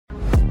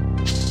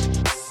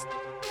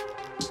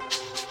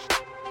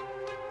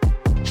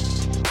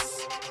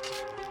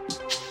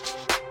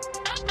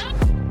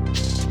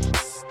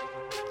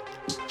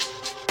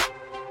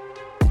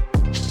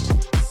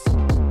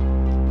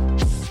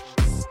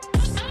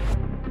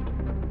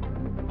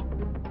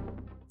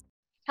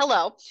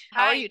Hello.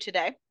 How are Hi, you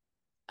today?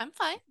 I'm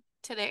fine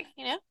today,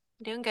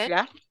 doing good,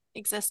 Yeah,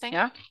 existing,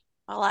 yeah.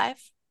 alive.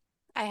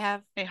 I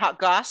have, Any hot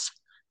goss?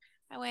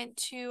 I went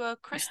to a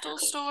crystal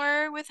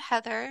store with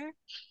Heather,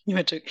 You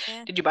went to,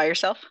 and did you buy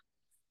yourself?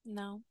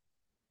 no,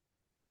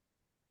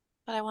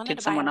 but I wanted Did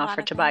to buy someone a lot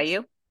offer of to buy things.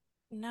 you?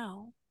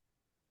 No.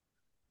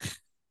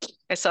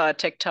 I saw a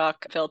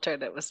TikTok filter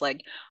that was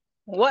like,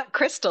 "What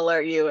crystal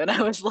are you?" And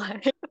I was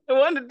like, I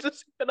wanted to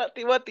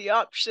see what the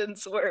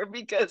options were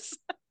because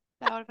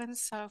That would have been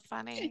so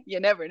funny.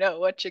 you never know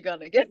what you're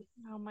gonna get.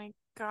 Oh my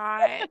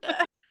God.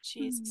 Hmm.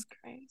 Jesus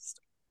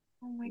Christ.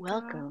 Oh my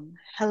God. Welcome,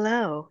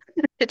 hello,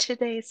 to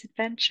today's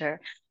adventure,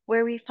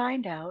 where we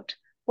find out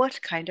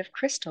what kind of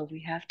crystal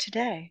we have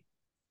today.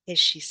 Is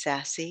she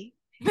sassy?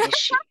 Is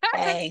she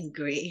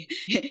angry?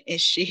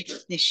 Is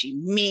she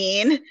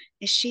mean?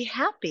 Is she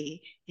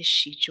happy? Is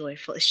she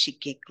joyful? Is she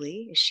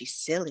giggly? Is she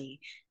silly?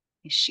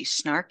 Is she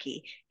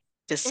snarky?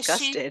 Is she,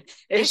 Disgusted?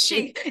 Is is she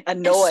she, is she,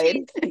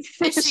 annoyed?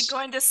 is she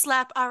going to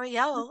slap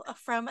Ariel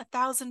from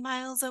 1,000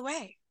 miles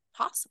away?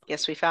 Possibly.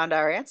 Guess we found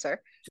our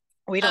answer.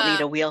 We don't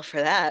need Uh, a wheel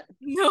for that.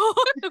 no,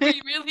 we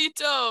really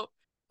don't.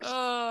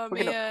 Oh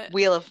We're gonna man.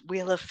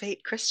 wheel of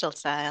fate crystal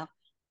style.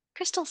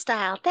 Crystal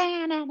style.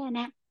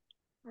 Da-na-na-na.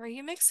 Were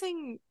you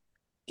mixing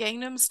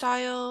Gangnam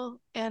Style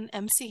and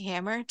MC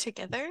Hammer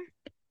together?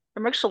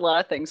 We mixed a lot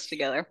of things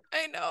together.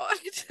 I know. I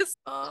just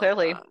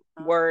Clearly,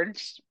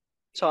 words,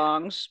 yeah,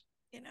 songs,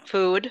 you know.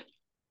 food.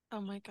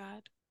 Oh my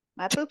God.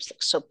 My boobs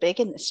look so big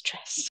in this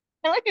dress.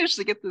 I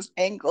usually get this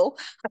angle.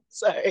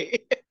 Sorry.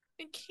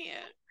 I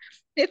can't.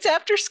 It's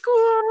after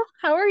school.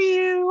 How are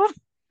you?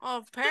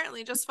 Well,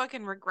 apparently just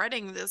fucking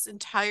regretting this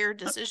entire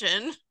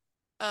decision.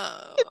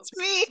 Uh, It's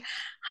me.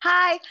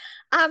 Hi,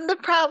 I'm the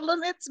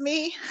problem. It's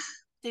me.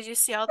 did you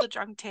see all the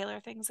drunk Taylor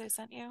things I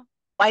sent you?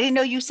 I didn't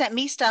know you sent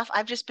me stuff.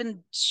 I've just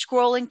been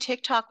scrolling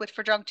TikTok with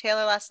For Drunk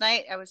Taylor last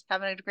night. I was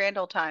having a grand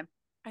old time.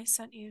 I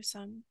sent you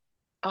some.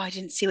 Oh, I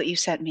didn't see what you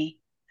sent me.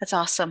 That's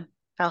awesome.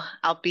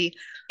 I'll be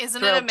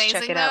Isn't it thrilled to check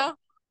amazing it out.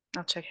 though?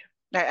 I'll check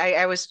it.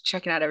 I was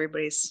checking out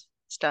everybody's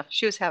stuff.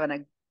 She was having a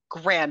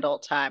grand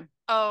old time.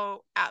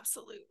 Oh,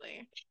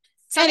 absolutely.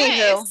 So Anywho,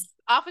 anyways,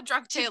 off of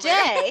drunk Taylor.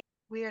 today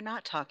we are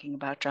not talking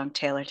about Drunk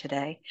Taylor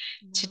today.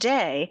 No.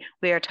 Today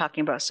we are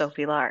talking about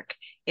Sophie Lark.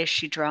 Is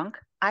she drunk?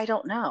 I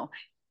don't know.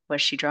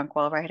 Was she drunk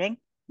while writing?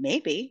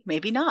 Maybe,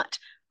 maybe not.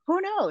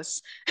 Who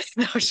knows?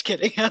 No, I'm just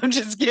kidding. I'm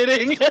just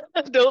kidding.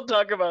 Don't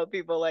talk about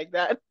people like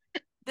that.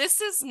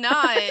 This is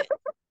not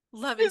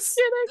Love Just is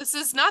kidding. this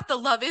is not the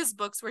Love is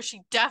books where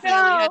she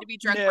definitely had No, to be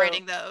drunk no,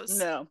 writing those.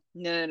 no,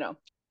 no, no, no.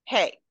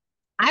 Hey,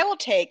 I will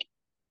take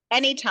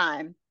any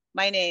time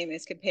my name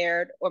is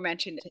compared or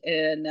mentioned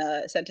in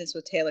a sentence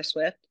with Taylor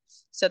Swift.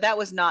 So that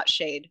was not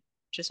shade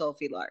to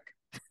Sophie Lark.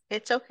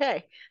 It's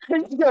okay. I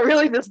just got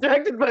really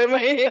distracted by my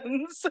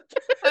hands.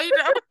 I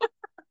know.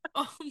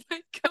 Oh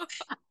my God.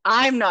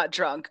 I'm not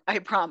drunk, I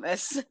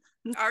promise.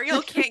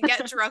 Ariel can't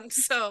get drunk,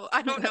 so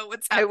I don't know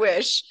what's I happening.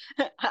 wish.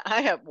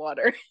 I have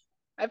water.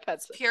 I've had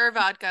It's some. pure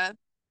vodka.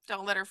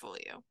 Don't let her fool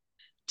you.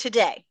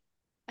 Today,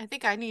 I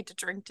think I need to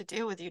drink to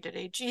deal with you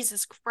today.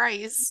 Jesus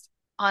Christ.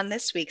 on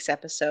this week's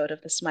episode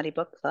of the Smutty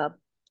Book Club,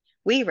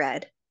 we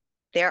read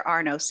There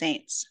Are No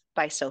Saints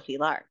by Sophie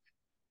Lark.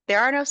 There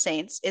Are No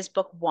Saints is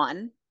book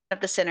one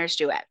of the Sinner's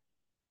Duet.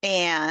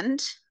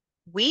 And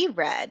we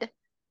read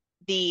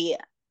the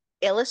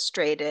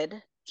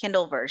illustrated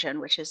Kindle version,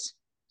 which is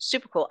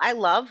super cool. I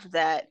love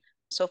that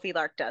Sophie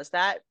Lark does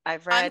that.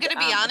 I've I'm read gonna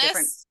be a different.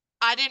 honest.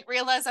 I didn't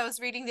realize I was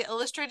reading the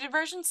illustrated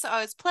version, so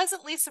I was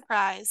pleasantly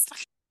surprised.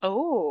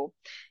 Oh,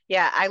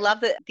 yeah. I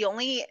love that. The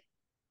only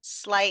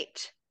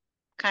slight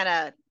kind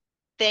of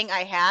thing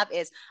I have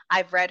is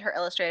I've read her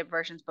illustrated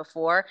versions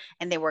before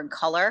and they were in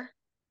color.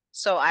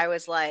 So I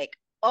was like,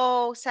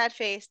 oh, sad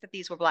face that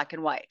these were black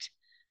and white.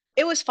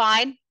 It was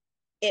fine.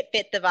 It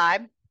fit the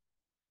vibe.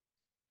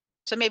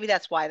 So maybe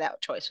that's why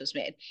that choice was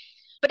made.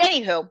 But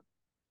anywho,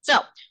 so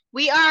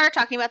we are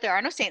talking about There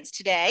Are No Saints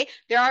today.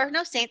 There Are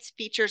No Saints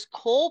features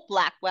Cole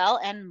Blackwell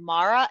and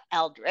Mara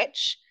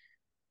Eldritch.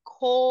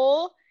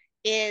 Cole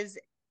is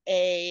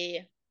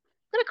I'm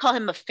going to call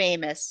him a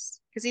famous,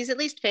 because he's at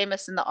least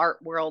famous in the art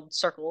world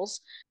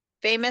circles,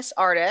 famous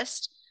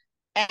artist.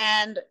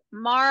 And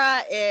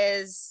Mara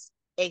is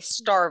a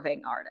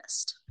starving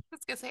artist. I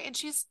was gonna say, and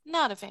she's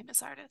not a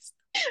famous artist.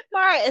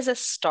 Mara is a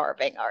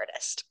starving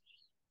artist.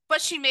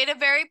 But she made a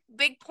very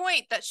big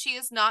point that she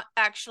is not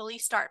actually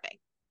starving.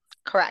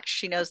 Correct.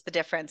 She knows the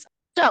difference.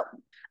 So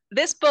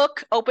this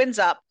book opens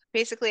up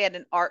basically at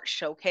an art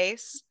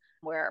showcase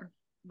where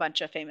a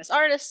bunch of famous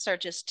artists are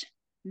just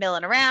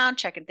milling around,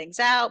 checking things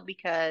out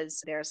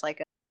because there's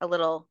like a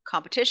little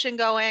competition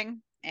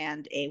going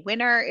and a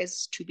winner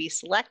is to be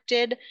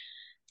selected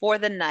for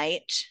the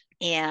night.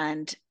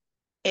 And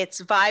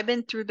it's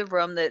vibing through the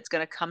room that it's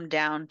going to come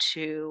down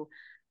to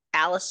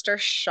Alistair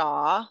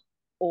Shaw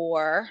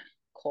or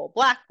Cole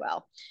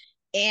Blackwell.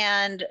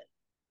 And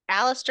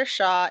Alistair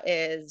Shaw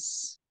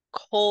is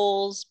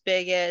Cole's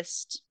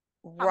biggest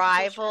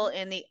rival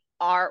Competition. in the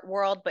art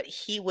world, but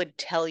he would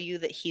tell you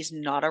that he's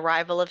not a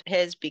rival of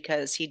his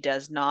because he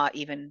does not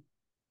even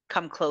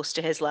come close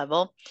to his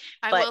level.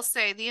 I But will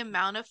say the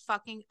amount of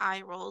fucking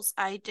eye rolls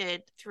I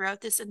did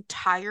throughout this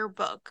entire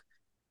book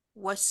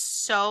was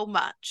so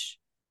much.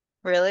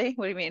 really,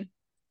 what do you mean?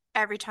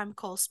 Every time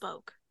Cole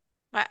spoke,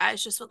 my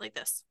eyes just went like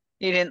this.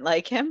 You didn't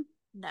like him?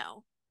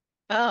 No.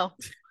 Oh,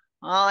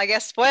 well, I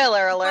guess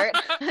spoiler alert.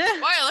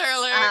 Spoiler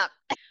alert. uh,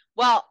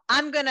 well,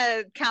 I'm going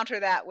to counter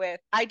that with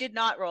I did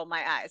not roll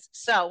my eyes.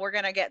 So we're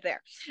going to get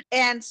there.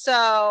 And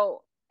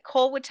so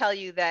Cole would tell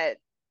you that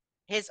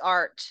his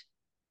art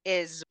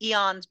is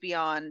eons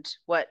beyond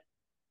what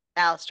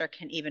Alistair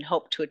can even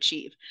hope to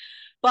achieve.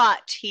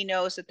 But he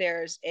knows that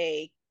there's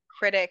a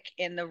critic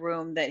in the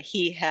room that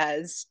he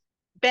has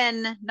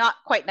been not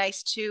quite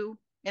nice to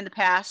in the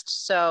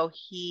past. So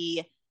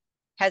he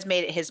has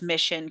made it his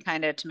mission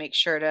kind of to make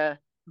sure to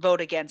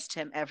vote against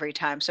him every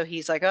time. So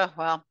he's like, oh,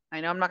 well,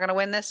 I know I'm not going to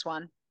win this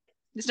one.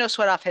 There's no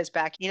sweat off his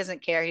back. He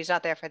doesn't care. He's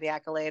not there for the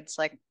accolades,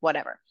 like,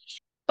 whatever.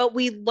 But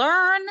we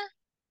learn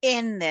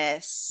in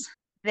this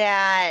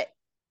that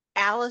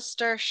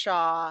Alistair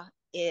Shaw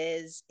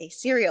is a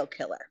serial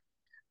killer.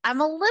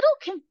 I'm a little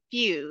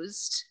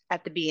confused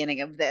at the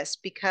beginning of this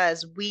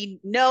because we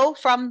know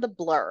from the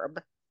blurb,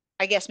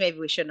 I guess maybe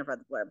we shouldn't have read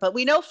the blurb, but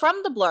we know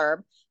from the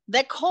blurb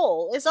that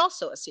Cole is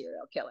also a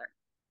serial killer.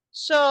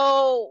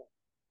 So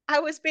I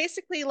was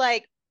basically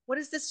like, what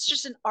is this?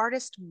 Just an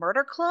artist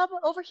murder club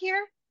over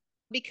here?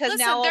 Because now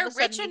Listen, all of they're a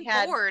sudden rich we and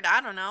had, bored.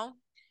 I don't know.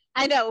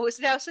 I know it was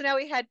now, so now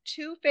we had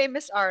two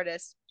famous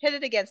artists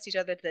pitted against each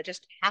other that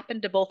just happen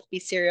to both be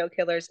serial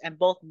killers and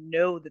both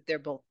know that they're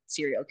both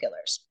serial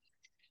killers.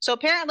 So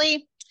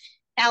apparently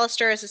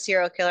Alistair is a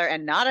serial killer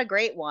and not a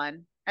great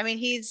one. I mean,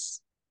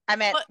 I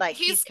meant But like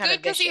he's he's kind good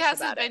of because he vicious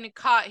hasn't about it. been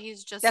caught.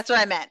 He's just, That's what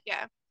I meant.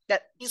 yeah.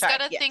 He's Sorry,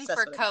 got a yes, thing that's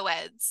for what I meant.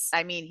 co-eds.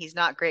 I mean, he's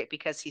not great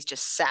because he's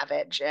just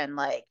savage and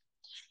like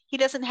he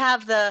doesn't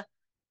have the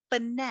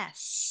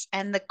finesse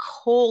and the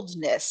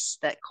coldness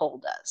that Cole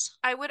does.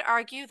 I would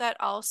argue that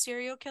all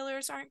serial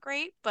killers aren't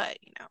great, but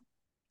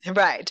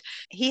Right.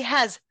 He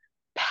has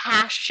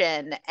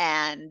passion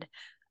and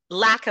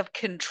lack of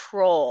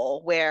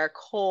control where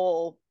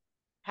Cole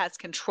has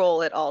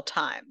control at all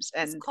times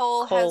because and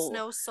Cole has Cole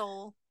no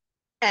soul.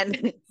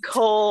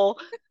 Cole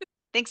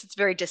thinks it's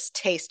very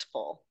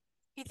distasteful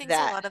He thinks a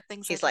that lot of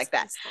things are he's like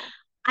that. distasteful.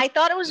 I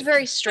thought it was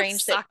very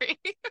strange that Sorry.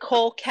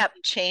 Cole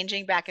kept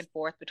changing back and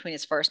forth between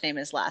his first name and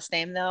his last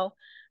name, though.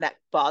 That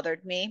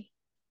bothered me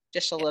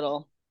just a Yeah.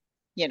 little,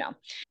 you know.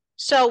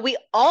 So we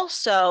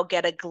also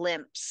get a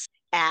glimpse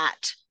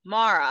at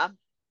Mara,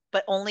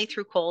 but only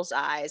through Cole's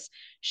eyes.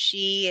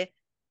 She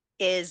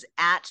is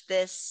at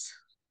this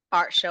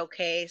art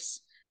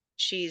showcase.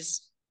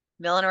 She's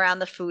milling around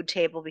the food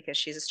table because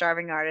she's a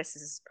starving artist.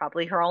 This is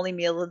probably her only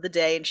meal of the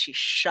day, and she's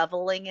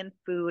shoveling in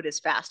food as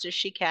fast as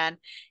she can.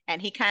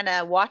 And he kind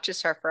of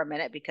watches her for a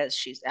minute because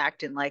she's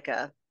acting like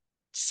a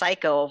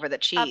psycho over the A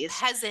cheese.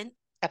 peasant.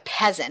 A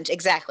peasant,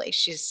 exactly.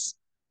 She's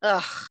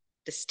ugh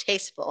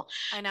distasteful.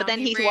 I But know then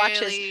he he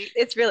watches. really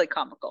It's really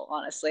comical,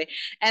 honestly.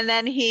 And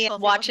then he well,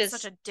 if he wasn't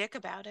such watches. a dick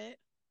about it.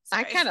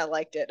 I Sorry. kind of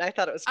liked it. I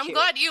thought it was I'm cute.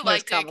 glad you It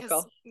was liked it because,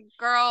 comical.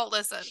 girl,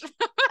 listen.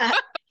 Uh,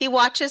 he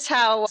watches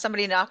how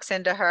somebody knocks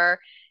into her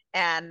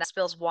and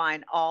spills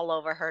wine all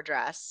over her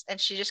dress. And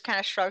she just kind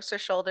of shrugs her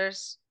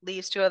shoulders,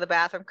 leaves to go to the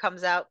bathroom,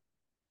 comes out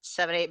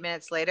 7, 8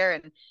 minutes later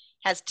and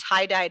has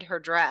tie-dyed her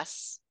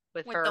dress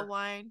with With the her,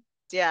 wine.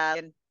 yeah,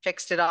 and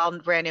fixed it all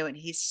brand new. And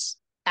he's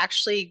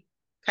actually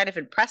kind of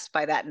impressed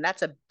by that. And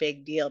that's a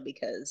big deal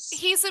because,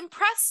 He's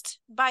impressed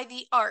by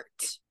the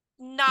art,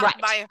 not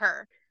right. by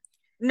her.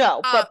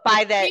 No, but by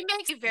He that,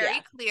 makes it very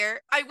yeah.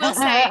 clear. I will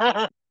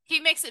say he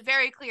makes it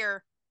very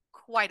clear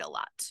quite a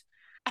lot.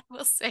 I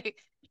will say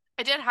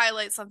I did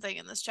highlight something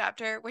in this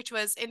chapter, which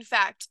was, in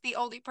fact, the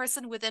only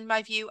person within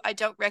my view I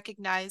don't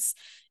recognize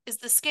is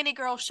the skinny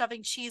girl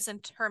shoving cheese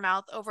into her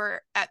mouth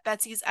over at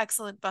Betsy's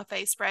excellent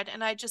buffet spread.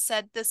 And I just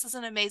said, this is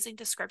an amazing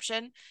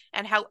description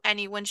and how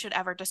anyone should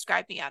ever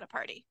describe me at a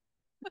party.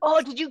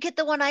 Oh, did you get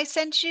the one I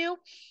sent you?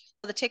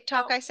 The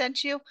TikTok Oh, I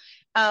sent you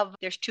of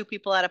there's two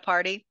people at a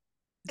party,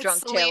 it's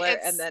drunk Celine. Taylor and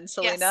It's, then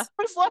Selena. yes.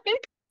 I was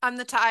like,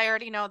 I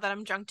already know that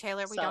I'm drunk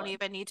Taylor. We don't solid.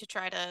 even need to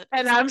try to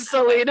And explain I'm that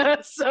away.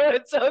 Selena, so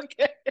it's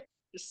okay.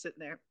 Just sitting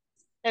there.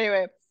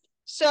 Anyway,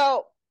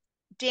 so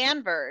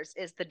Danvers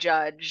is the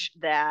judge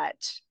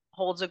that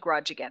holds a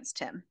grudge against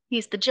him.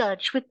 He's the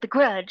judge with the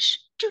grudge.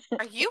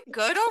 Are you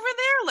good over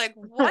there? Like,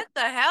 what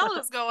the hell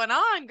is going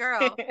on,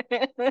 girl?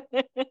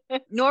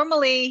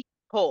 Normally,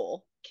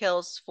 Cole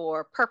kills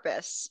for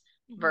purpose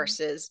Hmm.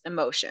 versus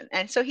emotion.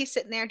 And so he's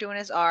sitting there doing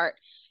his art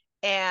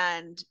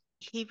and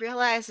he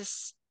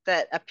realizes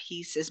that a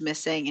piece is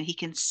missing and he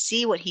can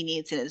see what he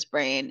needs in his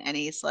brain. And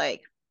he's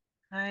like,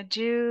 I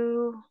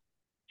do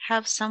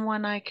have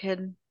someone I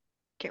could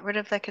get rid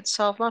of that could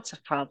solve lots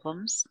of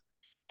problems.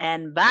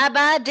 And bye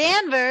bye,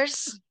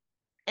 Danvers.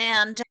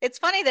 And it's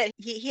funny that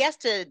he has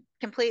to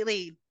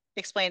completely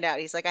explain it out.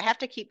 He's like, I have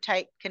to keep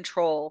tight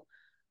control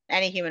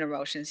any human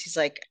emotions. He's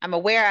like, I'm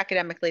aware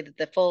academically that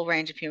the full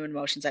range of human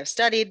emotions, I've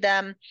studied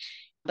them.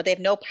 but they have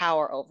no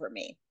power over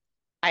me.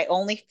 I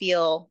only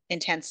feel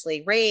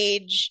intensely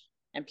rage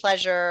and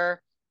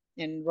pleasure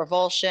and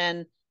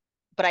revulsion,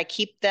 but I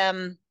keep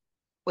them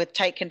with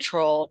tight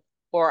control,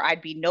 or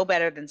I'd be no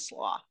better than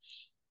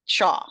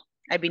Shaw.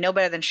 I'd be no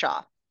better than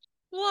Shaw.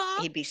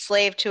 What? He'd be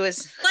slave to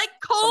his Like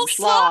some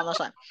slaw coleslaw? on the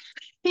side.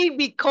 He'd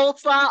be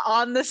coleslaw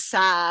on the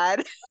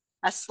side.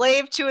 A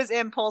slave to his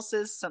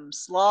impulses, some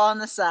slaw on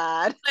the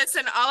side.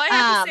 Listen, all I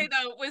had to say Um,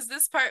 though was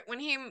this part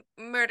when he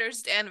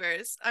murders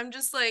Danvers. I'm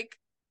just like,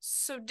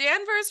 so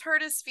Danvers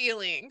hurt his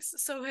feelings,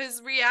 so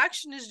his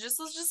reaction is just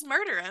let's just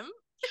murder him.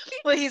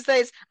 well, he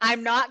says,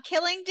 I'm not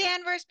killing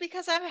Danvers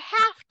because I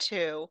have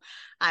to.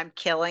 I'm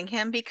killing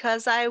him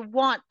because I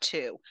want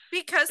to.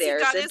 Because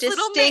There's a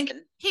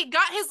distinction. he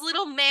got his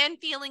little man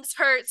feelings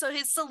hurt, so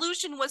his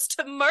solution was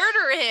to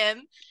murder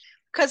him.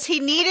 Because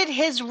he needed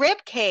his rib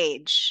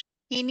cage.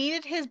 He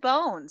needed his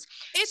bones.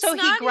 It's So he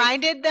not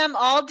grinded them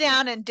all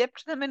down and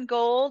dipped them in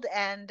gold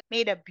and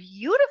made a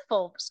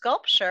beautiful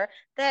sculpture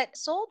that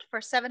sold for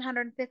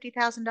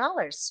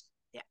 $750,000.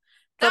 yeah.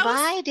 Bye That was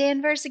bye,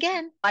 Danvers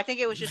again. I think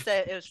it was just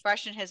that it was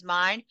fresh in his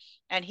mind,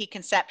 and he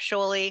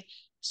conceptually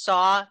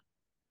saw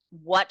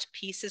what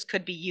pieces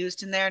could be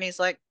used in there, and he's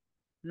like,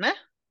 meh,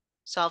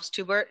 solves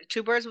two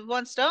birds with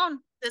one stone.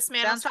 this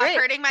man will Sounds stop great.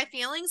 hurting my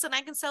feelings and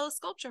I can sell a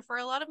sculpture for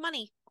a lot of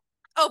money.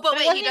 Oh, but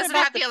But wait, he doesn't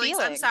have feelings.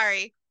 I'm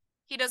sorry.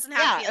 He doesn't have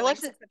Yeah, it feelings,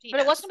 wasn't, except he but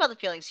it does. wasn't about the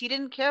feelings. He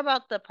didn't care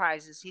about the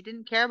prizes. He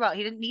didn't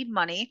need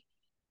money.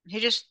 He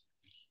just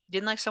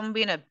didn't like someone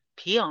being a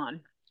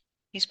peon.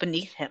 He's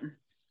beneath him.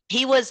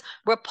 He was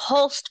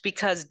repulsed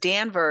because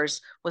Danvers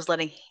was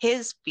letting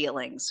his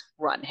feelings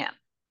run him.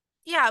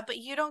 Yeah, but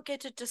you don't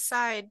get to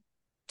decide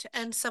to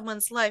end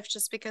someone's life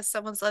just because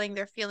someone's letting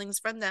their feelings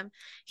run them.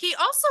 He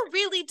also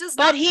really does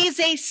But not. he's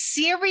a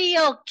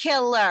serial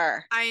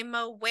killer. I'm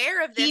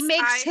aware of He this.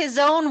 makes his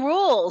own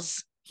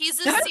rules. He's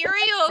a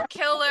serial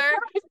killer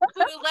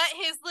who let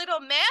his little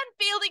man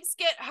feelings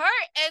get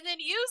hurt and then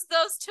use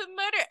those to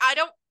murder. I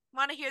don't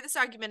want to hear this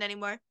argument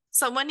anymore.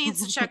 Someone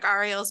needs to check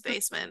Ariel's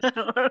basement.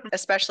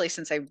 Especially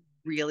since I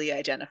really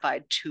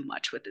identified too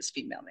much with this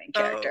female main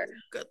character. Oh,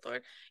 good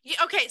lord. Yeah,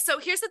 okay, so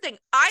here's the thing.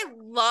 I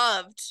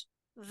loved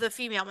the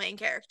female main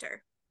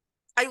character.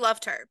 I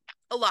loved her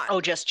a lot.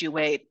 Oh, just you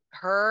wait.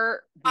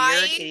 Her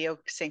weird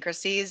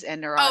idiosyncrasies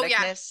and Oh yeah.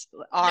 neuroticness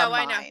are No,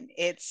 I know. mine.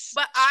 It's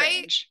But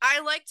strange. I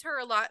liked her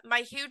a lot.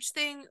 My huge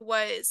thing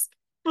was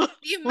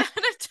the amount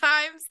of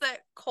times that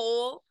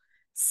Cole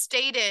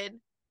stated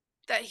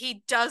that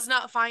he does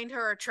not find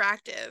her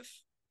attractive.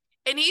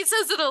 And he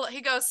says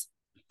he goes,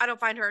 I don't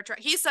find her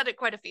attractive. He said it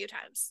quite a few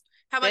times.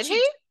 How Did much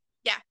he?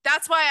 yeah,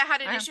 that's why I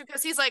had an Wow. issue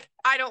because he's like,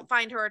 I don't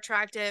find her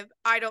attractive.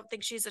 I don't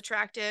think she's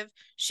attractive.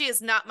 She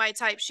is not my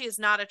type. She is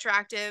not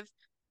attractive.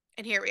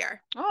 And here we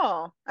are.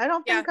 Oh, I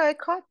don't Yeah. think I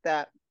caught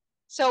that.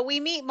 So we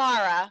meet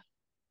Mara.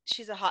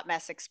 She's a hot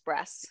mess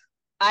express.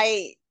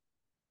 I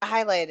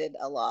highlighted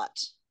a lot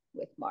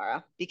with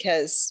Mara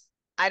because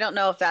I don't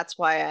know if that's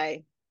why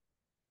I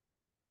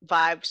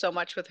vibed so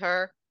much with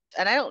her.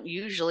 And I don't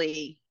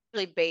usually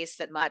really base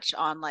that much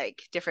on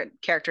like different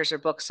characters or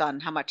books on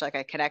how much like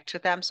I connect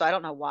with them. So I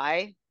don't know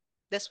why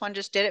this one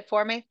just did it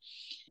for me.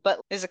 But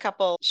there's a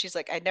couple, she's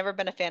like, I've never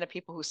been a fan of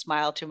people who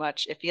smile too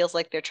much. It feels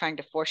like they're trying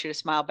to force you to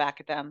smile back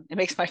at them. It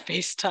makes my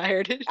face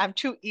tired. I'm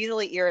too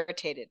easily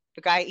irritated.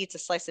 The guy eats a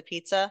slice of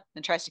pizza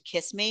and tries to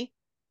kiss me.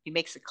 He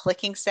makes a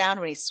clicking sound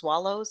when he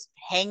swallows.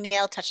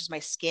 Hangnail touches my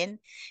skin.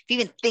 If he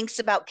even thinks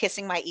about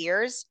kissing my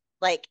ears,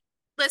 like,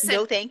 Listen,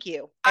 no, thank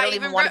you. I don't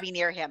even want to be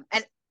near him.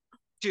 And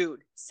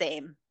dude,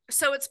 same.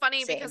 So it's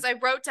funny because I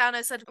wrote down,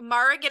 I said,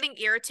 Mara getting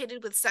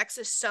irritated with sex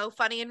is so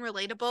funny and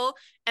relatable.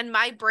 And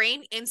my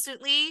brain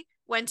instantly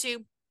went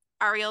to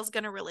Ariel's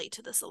going to relate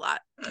to this a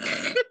lot.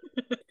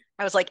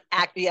 I was like,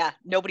 yeah,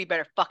 nobody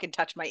better fucking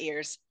touch my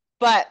ears.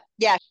 But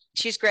yeah,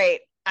 she's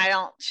great.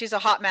 She's a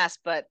hot mess,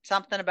 but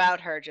something about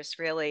her just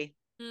really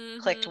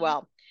clicked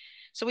well.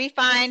 So we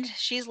find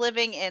she's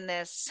living in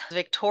this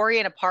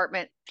Victorian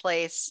apartment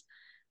place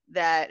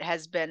that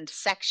has been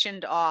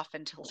sectioned off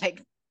into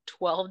like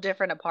 12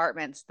 different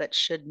apartments that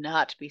should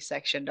not be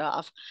sectioned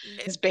off.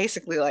 It's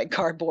basically like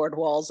cardboard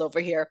walls over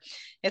here.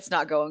 It's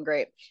not going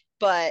great.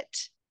 But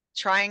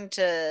trying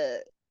to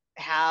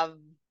have,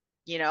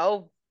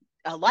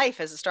 a life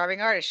as a starving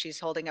artist, she's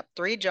holding up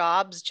 3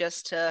 jobs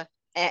just to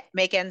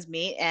make ends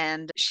meet.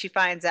 And she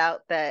finds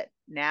out that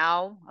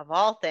now, of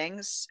all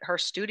things, her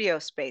studio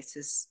space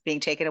is being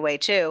taken away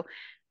too.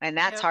 And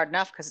that's hard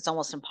enough because it's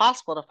almost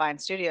impossible to find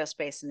studio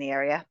space in the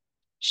area.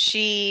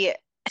 She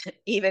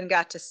even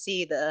got to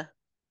see the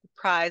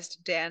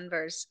prized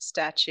Danvers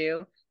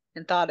statue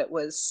and thought it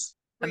was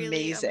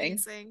really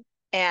amazing.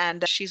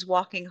 And she's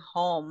walking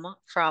home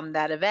from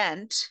that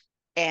event,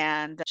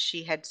 and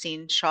she had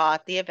seen Shaw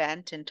at the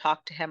event and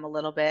talked to him a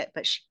little bit,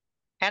 but she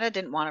kind of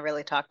didn't want to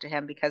really talk to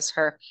him because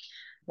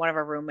one of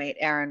her roommate,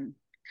 Erin,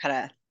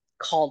 kind of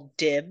called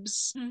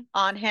dibs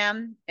on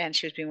him, and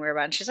she was being weird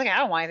about it. And she's like, I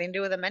don't want anything to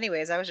do with him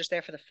anyways. I was just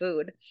there for the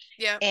food.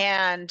 Yeah.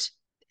 And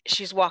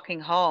she's walking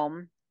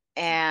home,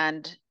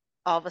 and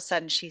all of a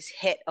sudden she's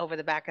hit over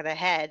the back of the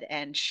head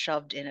and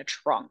shoved in a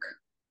trunk.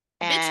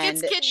 Bitch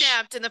gets And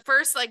kidnapped in the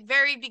first, like,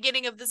 very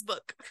beginning of this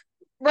book.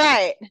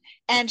 right.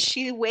 And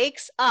she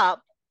wakes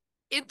up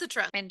In the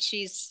trunk. and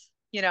she's,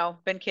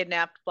 been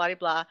kidnapped, blah, blah,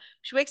 blah.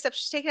 She wakes up,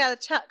 she's taken out of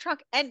the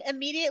trunk, and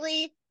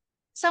immediately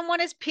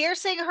someone is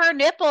piercing her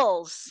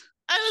nipples.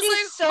 I was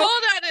She's like, so,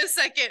 hold on a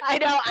second. I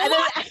know. I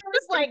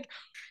was like,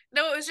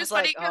 no, it was just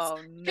I was funny like,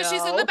 oh because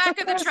she's in the no. back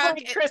of the I was trunk.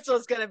 like,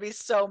 Crystal's gonna be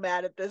so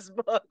mad at this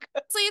book.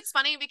 Honestly, it's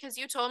funny because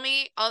you told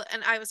me,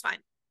 and I was fine.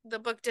 The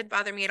book didn't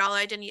bother me at all.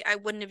 I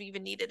wouldn't have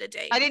even needed a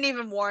day. I didn't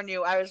even warn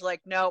you. I was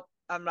like, nope,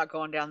 I'm not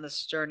going down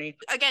this journey.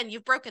 Again,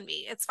 you've broken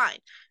me. It's fine.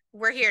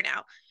 We're here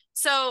now.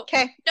 So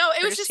okay, no,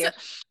 it was just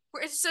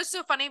it's just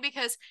so funny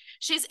because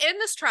she's in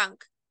this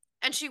trunk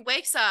and she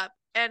wakes up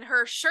and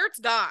her shirt's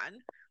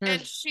gone.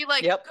 And she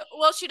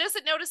well, she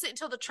doesn't notice it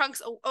until the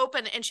trunk's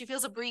open and she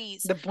feels a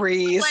breeze. The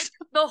breeze. But, like,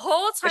 the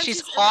whole time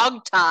she's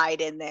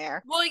hog-tied in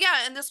there. Well,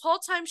 yeah, and this whole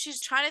time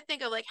she's trying to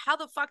think of, like, how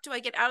the fuck do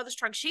I get out of this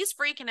trunk? She's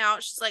freaking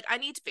out. She's like, I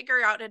need to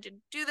figure out how to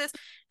do this.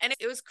 And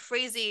it was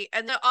crazy.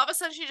 And then all of a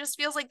sudden she just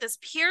feels like this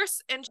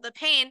pierce and the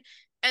pain.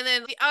 And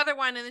then the other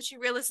one, and then she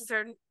realizes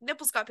her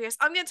nipples got pierced.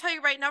 I'm gonna tell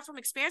you right now from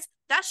experience,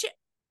 that shit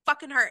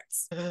fucking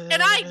hurts.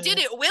 And I did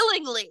it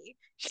willingly.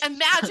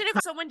 Imagine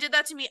if someone did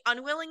that to me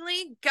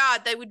unwillingly.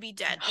 God, they would be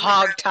dead.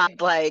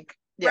 Hog-tied, like,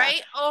 yeah.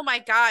 Right? Oh my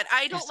God.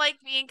 I don't like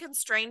being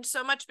constrained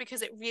so much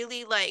because it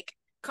really, like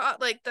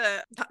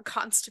the not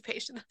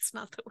constipation. That's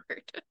not the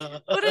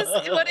word. What is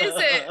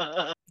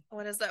it?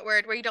 What is that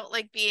word where you don't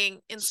like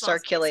being in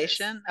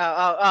circulation? Spaces?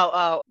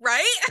 Oh.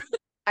 Right?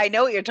 I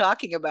know what you're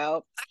talking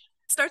about.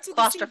 Starts with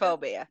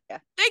claustrophobia. Yeah.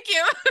 Thank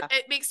you.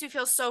 It makes me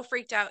feel so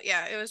freaked out.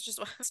 Yeah, it was just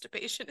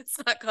constipation. It's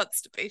not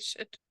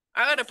constipation.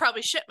 I would have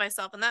probably shit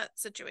myself in that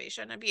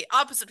situation. I'd be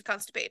opposite of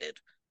constipated.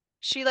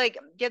 She like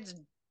gets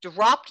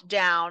dropped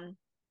down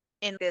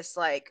in this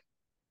like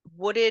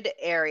wooded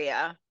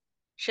area.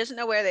 She doesn't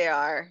know where they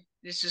are.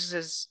 It's just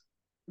this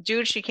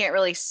dude she can't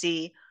really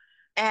see.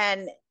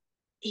 And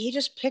he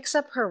just picks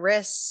up her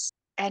wrists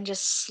and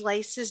just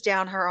slices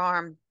down her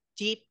arm.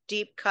 Deep,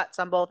 deep cuts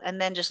on both,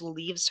 and then just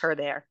leaves her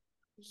there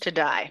to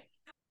die.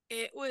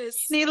 It was.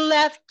 And he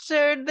left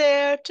her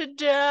there to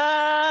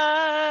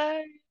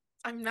die.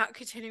 I'm not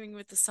continuing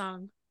with the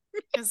song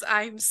because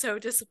I'm so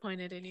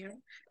disappointed in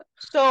you.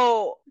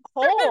 So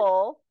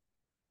Cole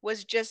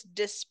was just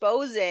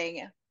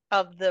disposing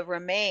of the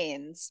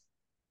remains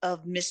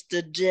of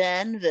Mr.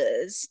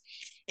 Danvers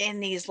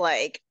in these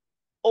like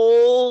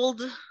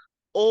old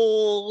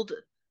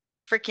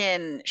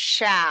freaking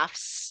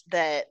shafts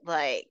that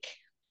like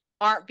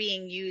aren't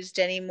being used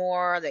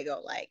anymore. They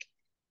go like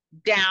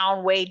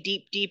down way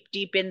deep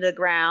in the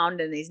ground,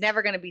 and he's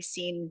never going to be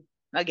seen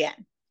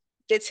again.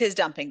 It's his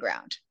dumping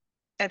ground.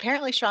 And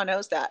apparently Shaw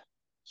knows that.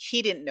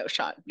 He didn't know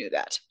Shaw knew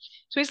that.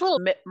 So he's a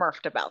little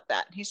murfed about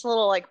that. He's a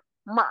little like,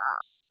 Murr.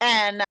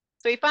 And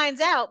so he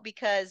finds out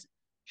because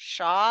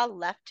Shaw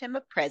left him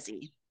a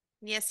prezi.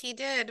 Yes, he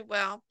did.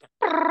 Well,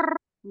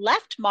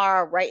 left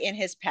Mara right in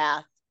his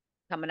path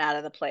coming out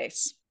of the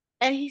place.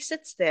 And he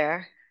sits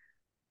there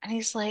and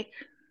he's like,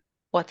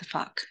 what the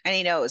fuck? And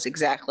he knows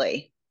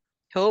exactly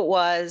who it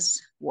was,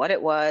 what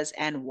it was,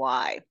 and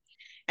why.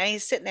 And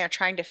he's sitting there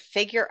trying to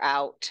figure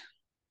out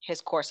his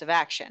course of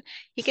action.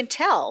 He can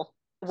tell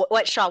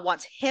what Shaw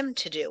wants him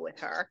to do with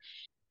her,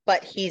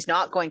 but he's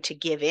not going to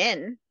give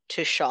in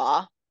to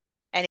Shaw.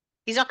 And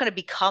he's not going to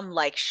become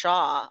like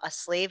Shaw, a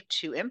slave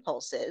to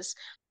impulses.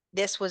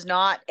 This was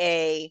not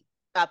a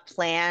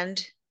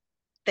planned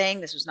thing.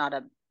 This was not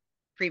a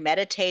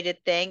premeditated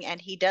thing.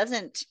 And he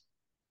doesn't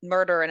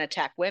murder and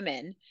attack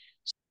women.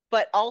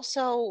 But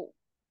also,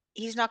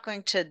 he's not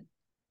going to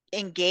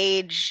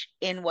engage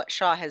in what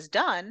Shaw has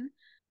done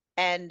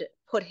and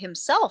put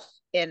himself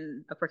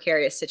in a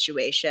precarious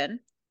situation.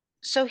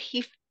 So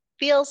he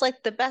feels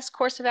like the best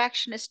course of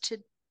action is to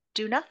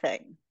do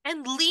nothing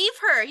and leave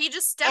her. He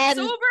just steps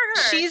over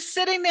her. She's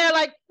sitting there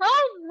like,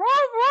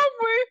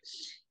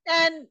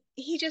 and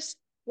he just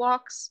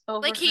walks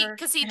over like her.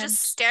 Because he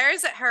just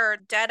stares at her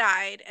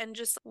dead-eyed and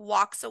just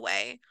walks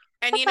away.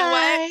 And you know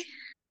what?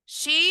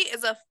 She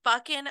is a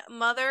fucking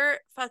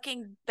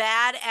motherfucking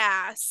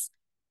badass.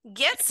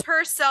 Gets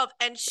herself,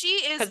 and she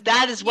is. Because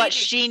that is what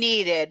she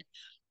needed.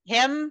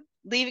 Him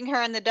leaving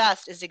her in the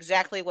dust is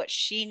exactly what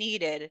she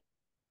needed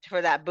for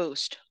that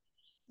boost.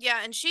 Yeah,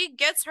 and she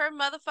gets her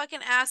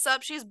motherfucking ass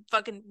up. She's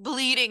fucking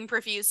bleeding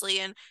profusely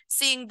and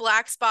seeing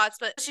black spots,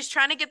 but she's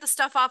trying to get the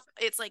stuff off.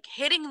 It's like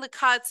hitting the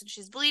cuts and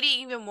she's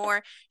bleeding even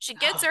more. She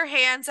gets her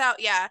hands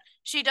out. Yeah,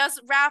 she does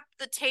wrap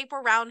the tape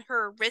around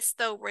her wrist,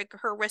 though, like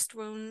her wrist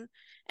wound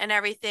and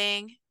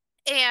everything.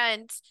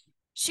 And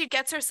she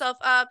gets herself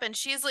up and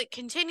she's like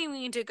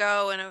continuing to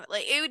go. And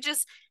like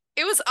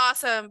it was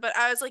awesome. But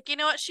I was like, you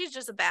know what? She's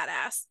just a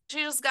badass.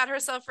 She just got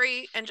herself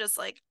free and just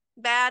like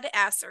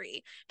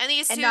badassery. And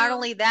these two, and not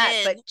only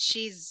that, but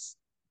she's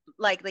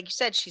like you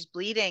said, she's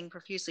bleeding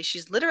profusely.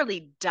 She's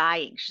literally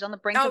dying. She's on the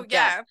brink of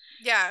death.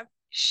 Yeah.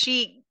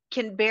 She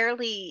can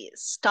barely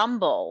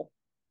stumble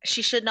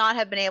she should not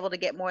have been able to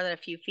get more than a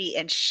few feet,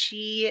 and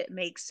she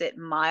makes it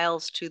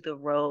miles to the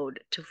road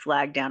to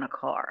flag down a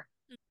car.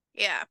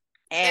 Yeah.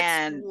 It's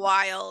And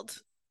wild.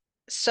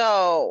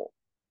 so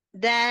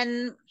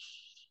then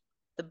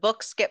the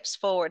book skips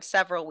forward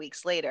several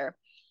weeks later.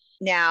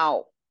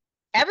 Now,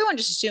 everyone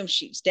just assumes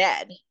she's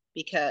dead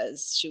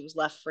because she was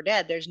left for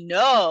dead. There's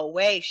no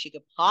way she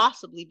could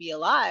possibly be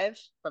alive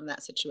from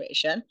that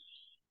situation.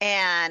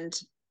 And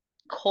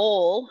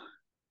Cole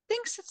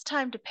thinks it's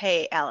time to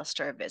pay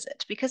Alistair a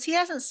visit because he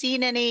hasn't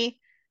seen any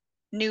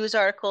news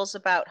articles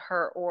about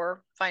her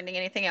or finding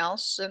anything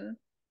else. And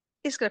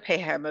he's going to pay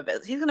him a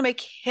visit. He's going to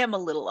make him a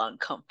little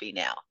uncomfy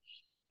now.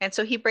 And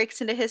so he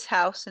breaks into his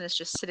house and is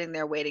just sitting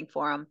there waiting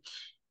for him.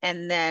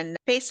 And then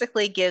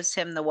basically gives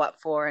him the what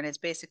for. And it's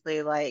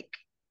basically like,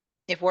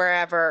 if we're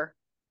ever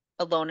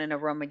alone in a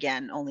room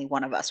again, only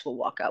one of us will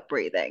walk out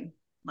breathing.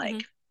 Like,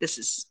 Mm-hmm. this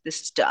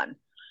is done.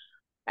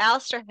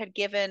 Alistair had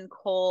given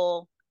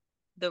Cole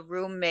the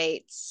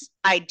roommate's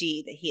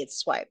ID that he had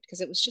swiped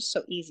because it was just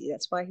so easy.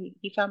 That's why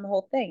he found the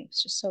whole thing. It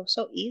was just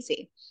so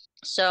easy.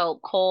 So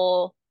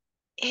Cole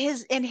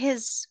is in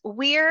his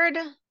weird,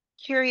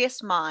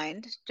 curious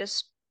mind,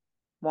 just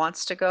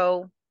wants to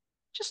go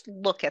just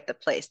look at the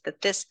place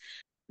that this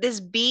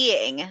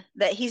being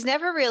that he's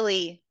never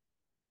really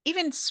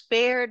even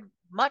spared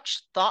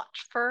much thought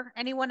for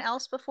anyone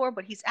else before,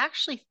 but he's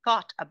actually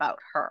thought about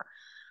her.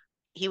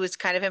 He was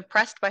kind of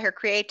impressed by her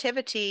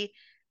creativity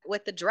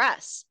with the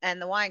dress and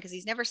the wine because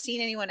he's never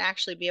seen anyone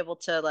actually be able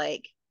to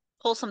like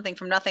pull something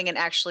from nothing and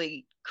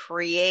actually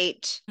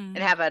create and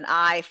Mm-hmm. have an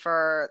eye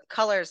for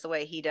colors the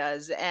way he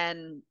does.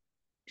 And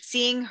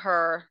seeing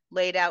her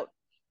laid out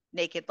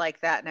naked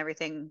like that and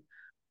everything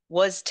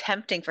was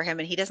tempting for him,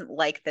 and he doesn't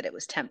like that it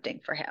was tempting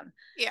for him.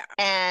 Yeah.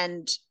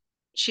 And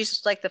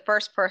she's like the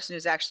first person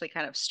who's actually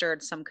kind of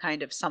stirred some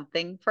kind of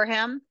something for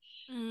him.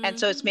 And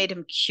so it's Mm-hmm. made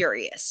him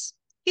curious.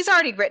 He's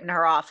already written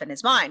her off in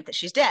his mind that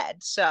she's dead.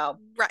 So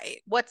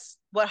Right. what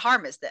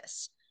harm is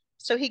this?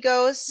 So he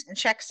goes and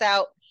checks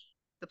out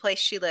the place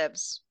she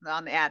lives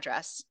on the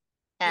address.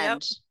 Yep.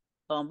 And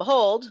lo and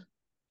behold,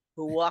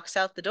 who walks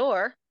out the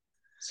door?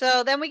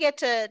 So then we get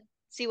to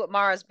see what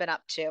Mara's been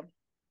up to.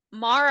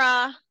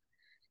 Mara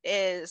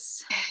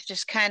is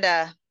just kind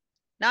of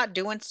not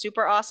doing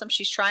super awesome.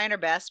 She's trying her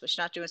best, but she's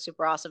not doing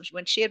super awesome.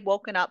 When she had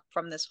woken up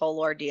from this whole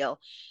ordeal,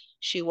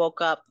 she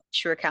woke up,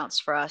 she recounts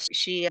for us,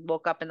 she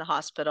woke up in the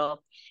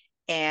hospital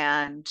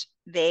and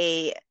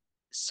they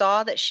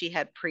saw that she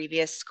had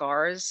previous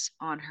scars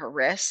on her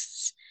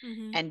wrists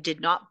Mm-hmm. and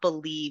did not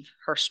believe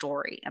her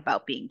story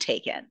about being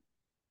taken.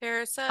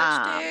 They're such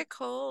Um,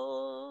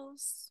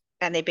 dickholes.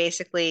 and they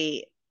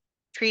basically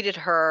treated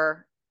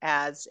her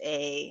as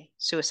a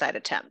suicide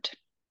attempt.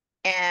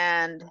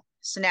 And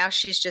so now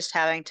she's just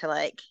having to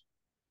like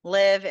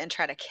live and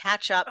try to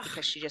catch up because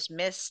Ugh. she just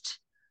missed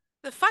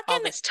The all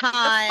fucking this the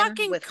time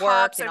fucking with work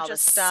cops and are all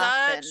this just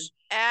stuff. and such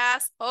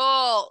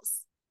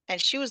assholes. and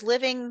she was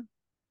living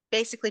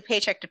basically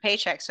paycheck to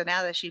paycheck. So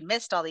now that she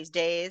missed all these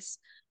days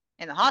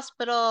in the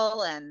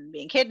hospital and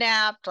being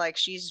kidnapped, like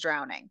she's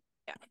drowning.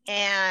 Yeah.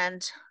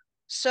 And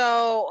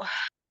so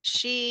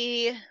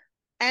she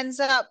ends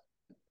up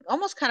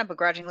almost kind of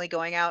begrudgingly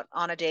going out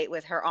on a date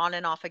with her on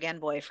and off again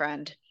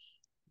boyfriend,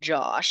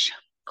 Josh.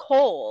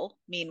 Cole,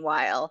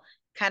 meanwhile,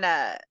 kind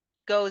of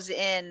goes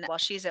in while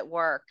she's at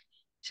work.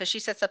 So she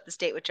sets up this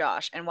date with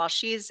Josh. And while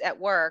she's at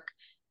work,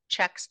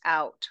 checks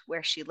out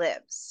where she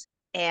lives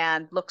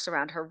and looks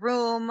around her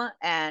room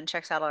and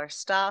checks out all her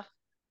stuff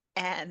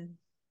and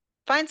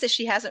finds that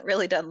she hasn't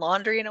really done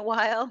laundry in a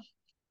while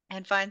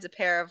and finds a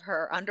pair of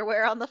her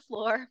underwear on the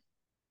floor.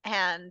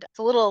 And it's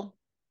a little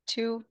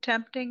too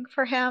tempting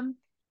for him.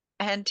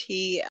 And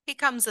He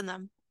comes in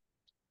them.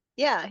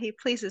 yeah, he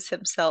pleases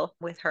himself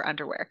with her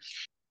underwear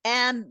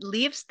and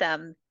leaves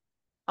them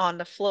on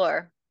the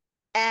floor.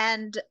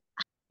 And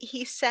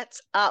he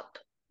sets up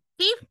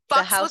He the fucks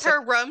with house.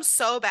 her room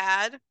so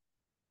bad.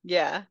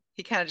 Yeah,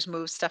 he kind of just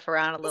moves stuff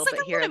around a He's little like,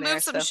 bit here I'm and gonna there.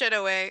 move some So, shit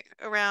away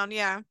around.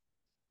 Yeah.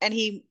 and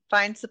he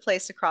finds the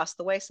place across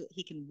the way so that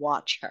he can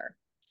watch her.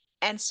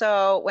 And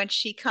so when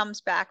she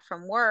comes back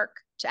from work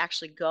to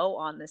actually go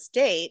on this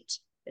date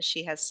that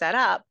she has set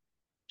up,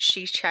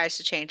 she tries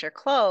to change her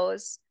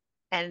clothes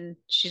and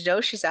she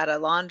knows she's out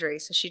of laundry.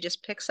 So she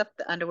just picks up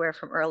the underwear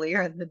from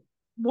earlier in the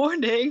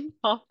morning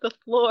off the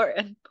floor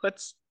and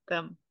puts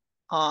them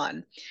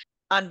on.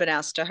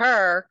 Unbeknownst to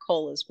her,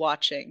 Cole is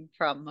watching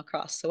from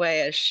across the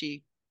way as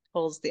she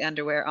pulls the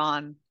underwear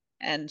on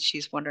and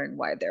she's wondering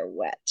why they're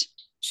wet.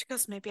 She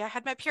goes, maybe I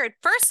had my period.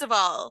 First of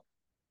all,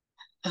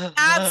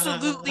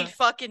 absolutely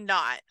fucking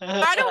not.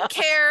 I don't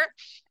care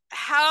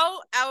how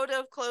out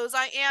of clothes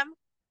I am.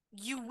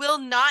 You will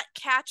not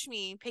catch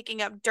me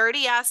picking up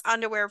dirty ass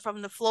underwear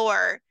from the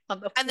floor On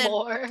the and then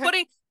floor.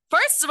 putting.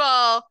 First of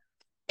all,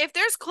 if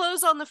there's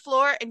clothes on the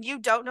floor and you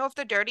don't know if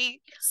they're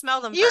dirty, smell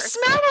them You first.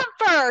 smell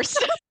them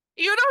first.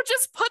 You don't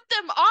just put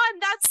them on.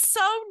 That's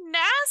so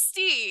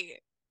nasty.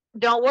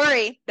 Don't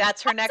worry.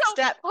 That's her next So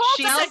step. hold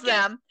She a smells second.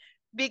 them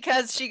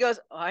because she goes,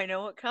 oh, I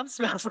know what cum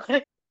smells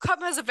like. Cum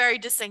has a very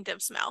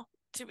distinctive smell.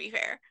 to be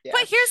fair. Yeah.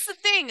 But here's the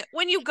thing,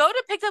 when you go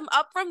to pick them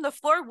up from the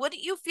floor,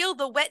 wouldn't you feel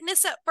the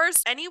wetness at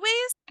first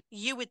anyways?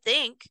 You would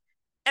think.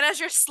 And as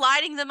you're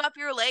sliding them up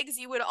your legs,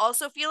 you would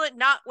also feel it,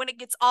 not when it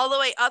gets all the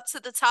way up to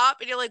the top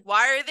and you're like,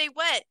 why are they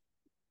wet?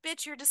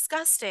 Bitch, you're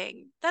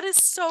disgusting. That is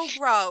so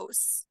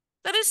gross.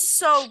 That is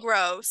so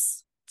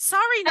gross.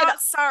 Sorry, And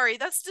not sorry.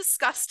 That's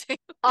disgusting.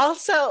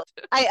 also,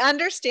 I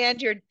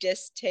understand your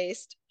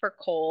distaste for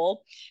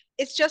Cole.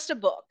 It's just a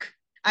book.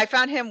 I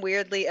found him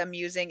weirdly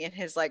amusing in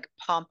his like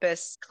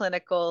pompous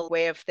clinical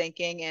way of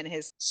thinking and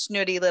his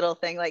snooty little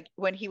thing. Like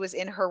when he was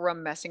in her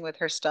room messing with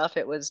her stuff,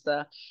 it was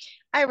the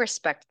I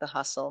respect the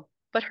hustle,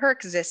 but her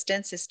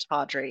existence is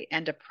tawdry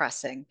and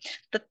depressing.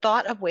 The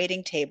thought of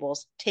waiting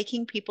tables,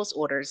 taking people's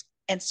orders,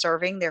 and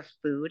serving their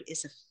food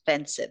is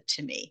offensive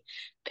to me.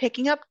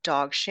 Picking up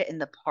dog shit in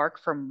the park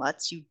for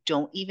mutts you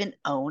don't even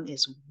own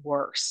is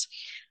worse.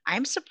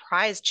 I'm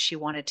surprised she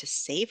wanted to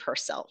save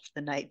herself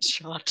the night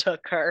Shaw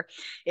took her,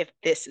 if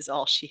this is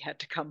all she had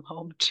to come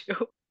home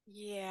to.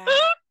 Yeah.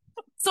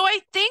 So I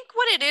think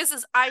what it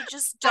is I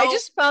just I don't.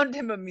 just found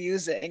him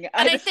amusing.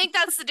 And I think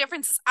that's the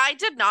difference is I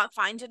did not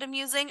find it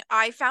amusing.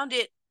 I found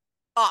it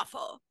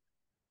awful.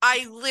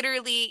 I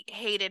literally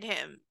hated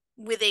him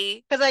with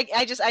a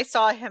because I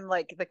saw him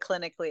like the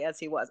clinically as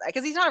he was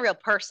because he's not a real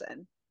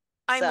person.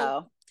 I'm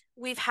So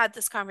we've had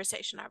this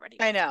conversation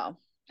already I before. know,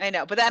 I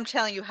know, but I'm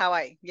telling you how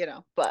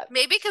but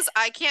Maybe because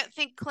I can't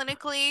think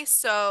clinically,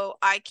 so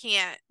I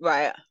can't.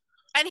 right.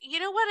 And you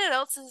know what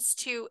else is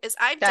too is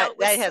I've That dealt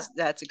with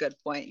that's a good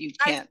point. You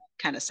I've can't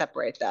kind of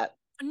separate that.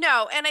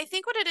 no, and I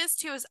think what it is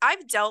too is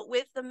I've dealt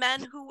with the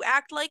men who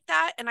act like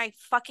that, and I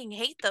fucking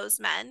hate those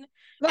men.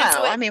 And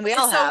so Well, I mean, we and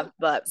all have,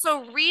 but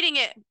so reading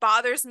it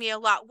bothers me a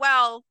lot.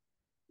 Well,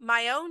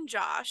 my own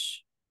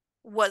Josh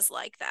was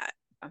like that.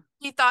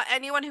 He thought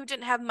anyone who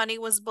didn't have money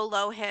was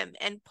below him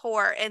and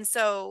poor, and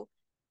so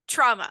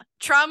trauma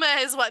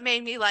is what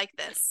made me like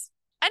this.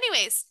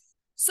 Anyways,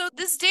 so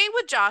this day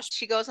with Josh,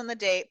 she goes on the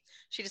date.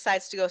 She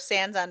decides to go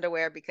sans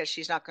underwear because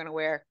she's not going to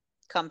wear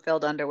cum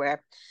filled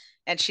underwear.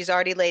 And she's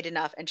already late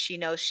enough, and she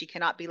knows she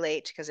cannot be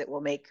late because it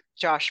will make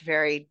Josh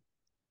very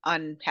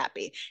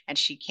unhappy, and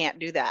she can't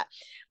do that.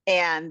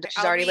 And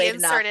she's I'll already late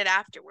enough. reinsert it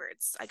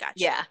afterwards. I got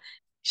you. Yeah,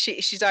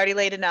 she's already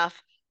late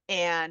enough,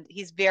 and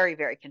he's very,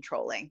 very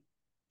controlling.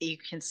 You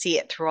can see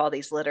it through all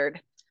these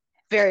littered,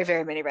 very,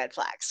 very many red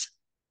flags.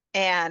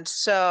 And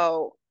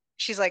so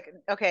she's like,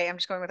 okay, I'm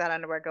just going without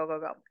underwear. Go, go,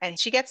 go. And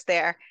she gets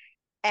there,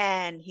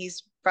 and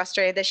he's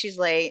frustrated that she's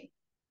late,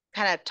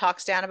 kind of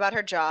talks down about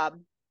her job,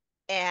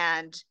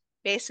 and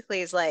basically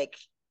is like,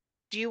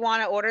 do you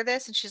want to order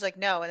this? And she's like,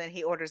 no. And then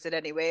he orders it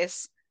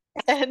anyways.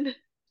 And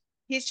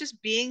he's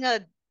just being a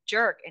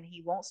jerk, and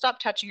he won't stop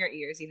touching her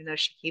ears, even though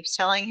she keeps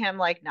telling him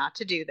like not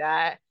to do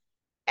that.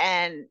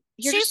 And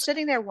you're just She's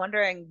sitting there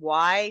wondering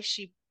why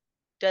she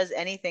does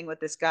anything with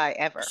this guy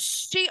ever.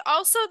 she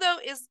also though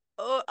is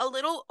a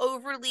little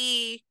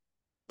overly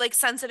like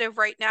sensitive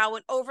right now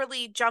and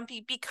overly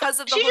jumpy because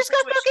of the She whole just got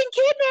situation. fucking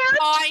kidnapped.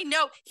 I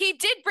know. He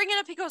did bring it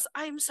up. He goes,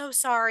 I'm so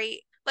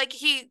sorry. Like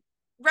he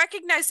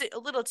recognized it a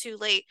little too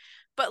late.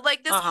 But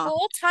like this Uh-huh.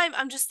 whole time,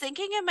 I'm just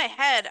thinking in my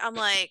head, I'm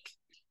like,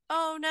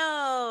 oh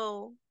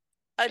no.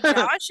 A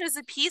Josh is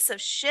a piece of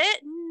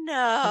shit?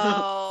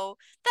 No,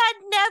 that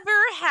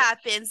never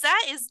happens.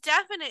 That is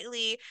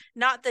definitely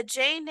not the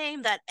J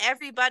name that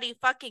everybody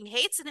fucking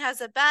hates and has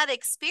a bad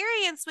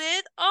experience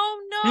with.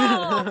 Oh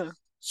no.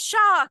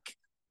 Shock.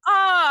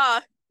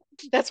 Ah,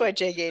 That's why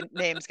JG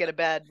names get a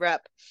bad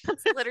rep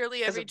it's literally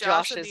because every of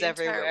Josh Josh in is the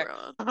entire everywhere.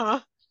 world. Uh-huh.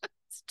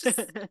 It's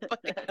just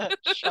funny.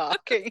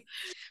 Shocking.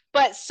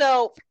 But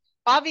so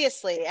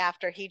obviously,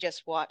 after he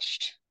just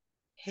watched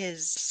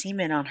his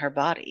semen on her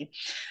body,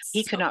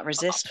 he could So not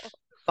resist awful.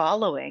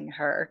 following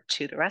her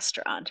to the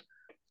restaurant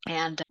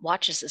and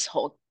watches this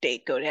whole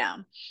date go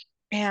down.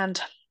 And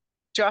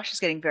Josh is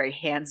getting very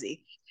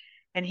handsy,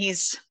 and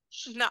he's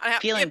Not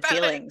happy feeling about it.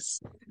 feelings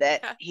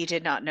that Yeah, he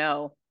did not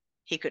know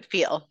he could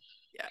feel.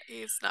 yeah,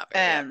 he's not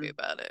very happy Um,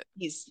 about it.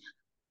 he's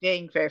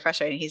being very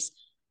frustrated. He's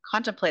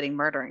contemplating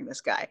murdering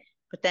this guy.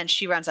 But then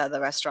she runs out of the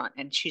restaurant,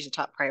 and she's a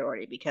top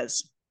priority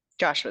because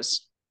Josh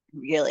was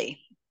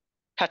really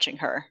touching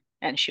her,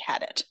 and she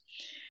had it.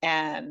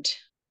 And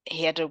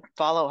he had to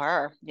follow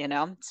her.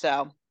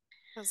 So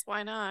Because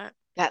why not?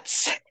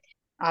 that's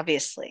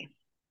obviously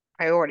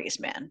priorities,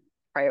 man.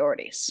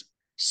 Priorities.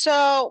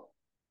 So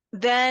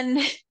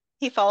then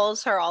he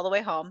follows her all the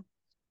way home,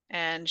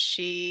 and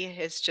she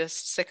is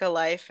just sick of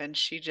life, and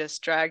she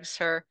just drags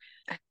her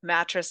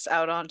mattress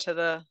out onto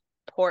the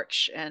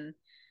porch and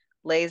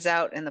lays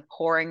out in the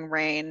pouring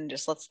rain,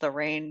 just lets the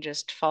rain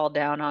just fall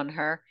down on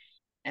her.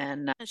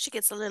 And And she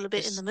gets a little bit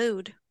in the just,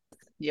 mood.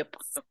 yep.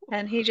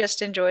 And he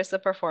just enjoys the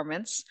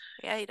performance.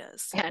 Yeah, he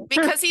does. And,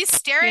 Because he's you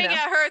staring know,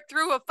 at her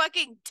through a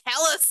fucking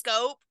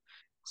telescope.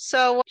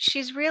 so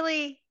she's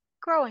really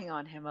growing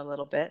on him a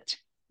little bit.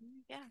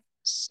 Yeah.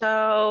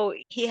 So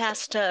he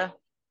has to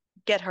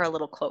get her a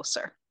little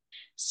closer.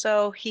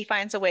 So he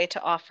finds a way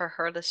to offer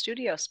her the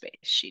studio space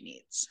she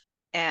needs.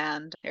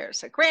 And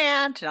there's a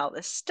grant and all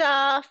this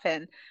stuff.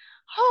 And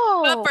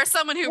But Oh, for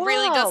someone who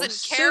really whoa,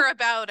 doesn't care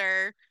about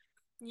her,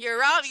 you're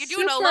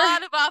doing a super,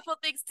 lot of awful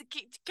things to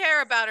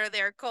care about her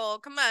there, Cole.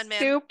 Come on, man.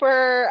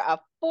 super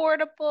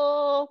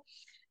affordable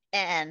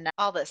and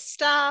all this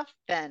stuff.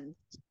 And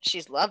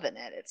she's loving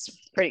it. It's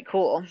pretty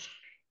cool.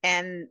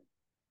 And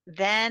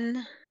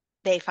then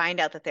they find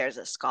out that there's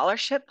a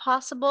scholarship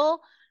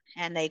possible,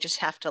 and they just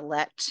have to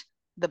let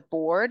the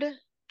board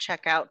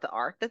check out the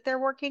art that they're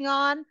working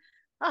on.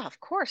 Oh, of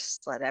course,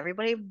 let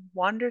everybody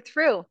wander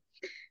through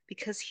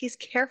because he's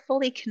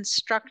carefully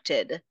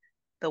constructed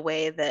the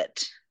way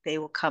that they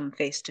will come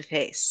face to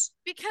face.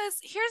 Because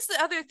here's the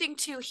other thing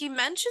too. He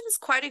mentions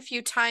quite a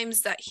few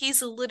times that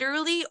he's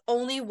literally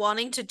only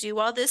wanting to do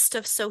all this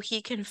stuff so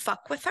he can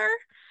fuck with her.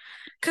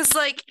 Cause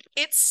like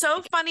it's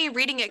so funny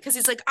reading it because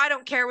he's like, I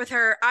don't care with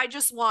her. I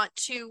just want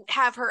to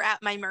have her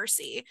at my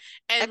mercy.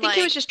 I And think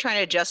he was like just trying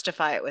to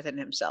justify it within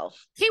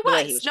himself, he the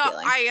way he was. was No,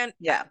 feeling.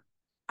 Yeah,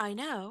 I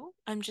know.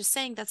 I'm just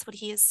saying that's what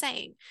he is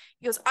saying.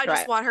 He goes, I just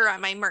right. want her at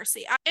my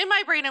mercy. In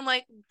my brain, I'm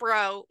like,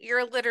 bro,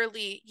 you're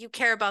literally, you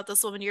care about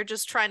this woman. You're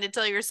just trying to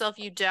tell yourself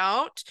you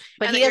don't.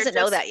 But And he that you're doesn't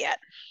know just, that yet.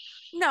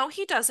 no,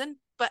 he doesn't.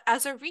 But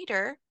as a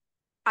reader,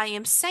 I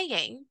am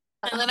saying.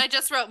 And then I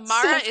just wrote,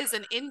 Mara So, is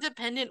an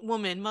independent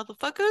woman,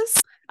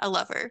 motherfuckers. I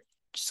love her.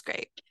 She's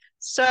great.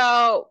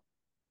 so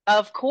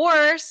of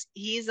course,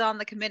 he's on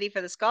the committee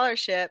for the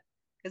scholarship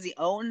because he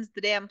owns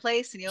the damn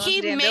place and he owns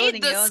He the damn made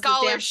building. He the owns the damn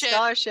scholarship.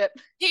 scholarship.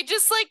 He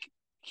just like,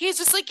 he's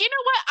just like, you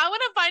know what? I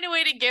want to find a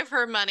way to give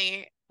her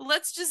money.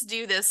 Let's just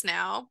do this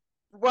now.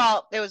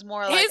 Well, it was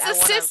more like His I want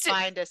to assistant,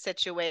 find a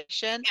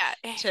situation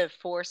yeah, to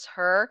force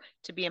her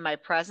to be in my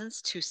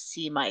presence to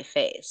see my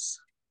face.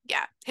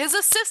 yeah. His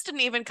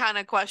assistant even kind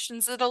of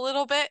questions it a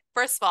little bit.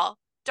 First of all,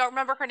 don't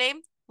remember her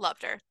name.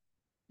 Loved her.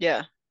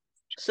 Yeah.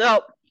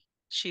 So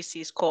she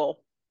sees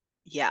Cole.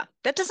 Yeah,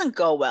 that doesn't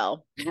go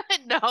well.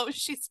 No,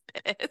 she's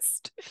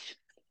pissed.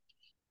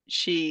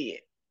 She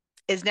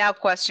is now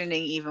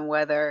questioning even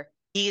whether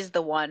he's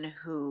the one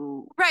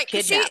who Right,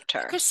 kidnapped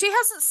her. because she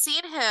hasn't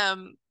seen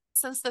him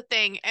since the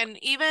thing, and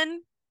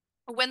even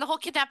when the whole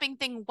kidnapping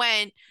thing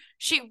went,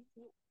 she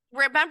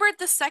remembered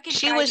the second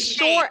She guy was he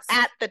sure hates.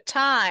 at the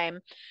time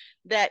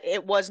that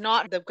it was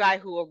not the guy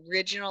who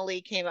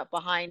originally came up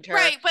behind her,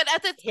 Right, but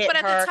hit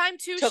at the her, time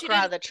too, took she her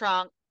out of didn't. the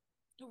trunk.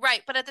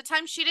 Right, but at the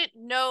time she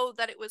didn't know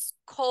that it was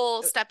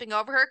Cole stepping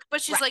over her.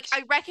 But she's like,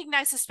 Right. I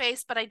recognize his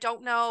face, but I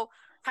don't know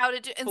how to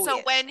do. And Who he so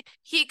is. when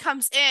he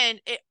comes in,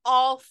 it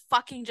all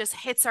fucking just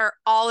hits her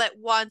all at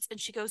once, and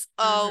she goes,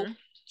 "Oh Mm-hmm.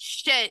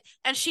 shit!"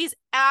 And she's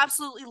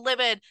absolutely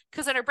livid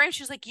because in her brain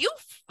she's like, "You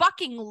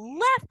fucking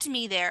left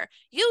me there.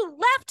 You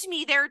left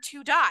me there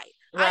to die.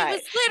 I was Right.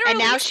 And literally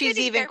now she's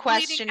sitting even there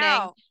bleeding questioning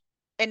out."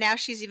 and now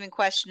she's even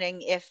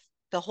questioning if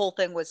the whole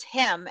thing was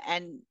him,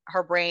 and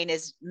her brain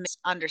is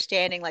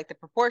misunderstanding like the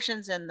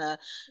proportions and the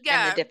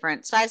Yeah,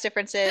 different size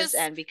differences, because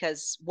and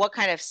because what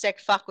kind of sick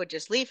fuck would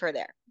just leave her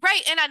there.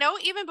 right. And I know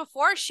even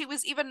before she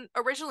was even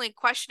originally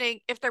questioning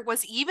if there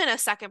was even a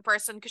second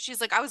person because she's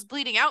like, I was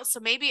bleeding out.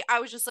 So maybe I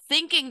was just like,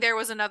 thinking there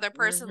was another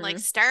person like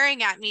Mm-hmm.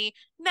 staring at me.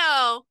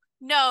 No,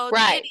 no, the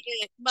Right.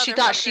 idiot She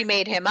thought she motherfucker.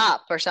 made him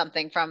up or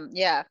something from,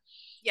 yeah.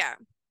 Yeah.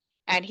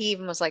 And he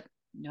even was like,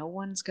 no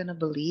one's gonna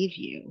believe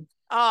you.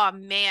 Oh,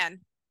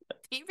 man.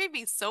 He made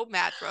me so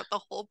mad throughout the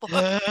whole book.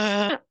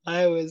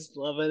 I was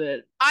loving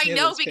it. I It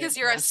know was because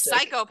you're a fantastic.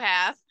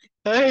 psychopath.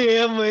 I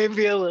am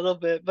maybe a little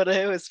bit, but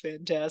it was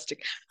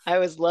fantastic. I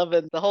was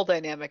loving the whole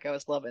dynamic. I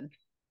was loving.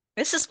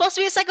 This is supposed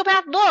to be a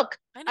psychopath book.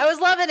 I I know. was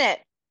loving it.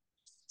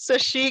 So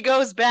she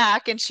goes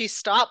back and she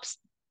stops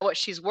what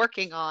she's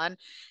working on,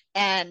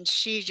 and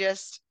she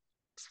just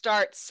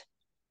starts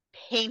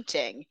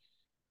painting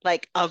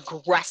like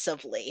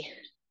aggressively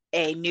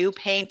a new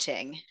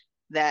painting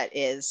that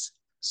is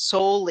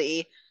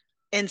solely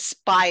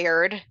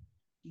inspired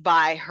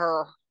by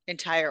her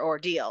entire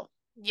ordeal.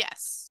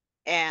 Yes.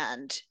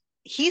 And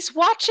he's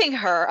watching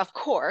her, of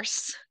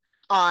course,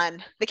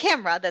 on the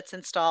camera that's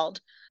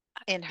installed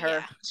in her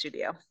Yeah.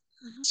 studio.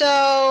 Mhm.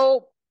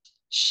 So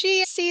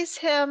she sees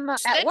him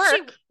at Then she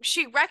work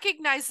she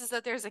recognizes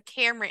that there's a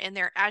camera in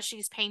there as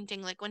she's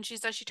painting. Like when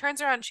she's done, she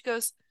turns around and she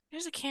goes,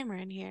 "There's a camera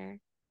in here."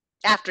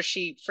 after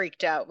she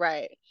freaked out,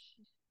 right?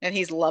 And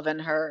he's loving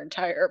her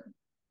entire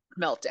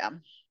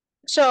meltdown.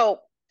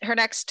 So her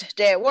next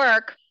day at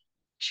work,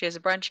 she has a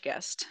brunch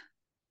guest,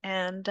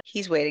 and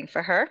he's waiting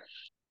for her,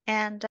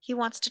 and he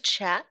wants to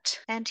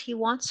chat, and he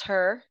wants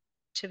her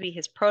to be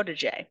his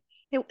protege.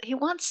 He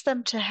wants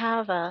them to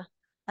have a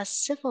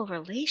civil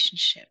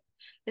relationship.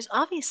 There's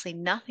obviously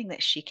nothing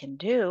that she can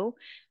do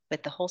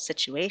with the whole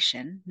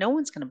situation. No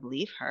one's going to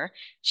believe her.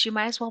 She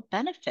might as well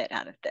benefit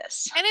out of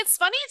this. And it's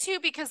funny too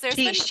because there's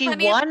been She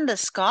plenty of won the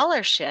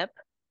scholarship.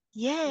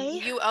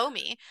 Yay. you owe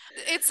me.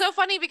 It's so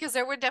funny because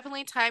there were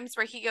definitely times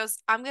where he goes,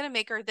 "I'm gonna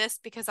make her this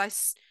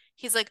because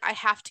he's like, I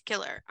have to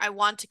kill her. I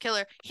want to kill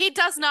her." He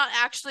does not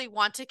actually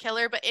want to kill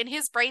her, but in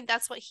his brain,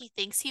 that's what he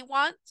thinks he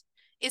wants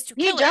is to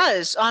He kill her.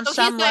 does on So he's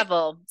some like,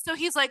 level.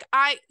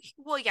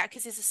 well, yeah,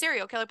 because he's a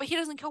serial killer, but he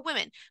doesn't kill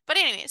women. But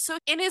anyway, so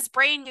in his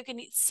brain, you can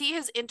see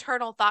his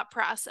internal thought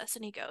process,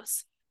 and he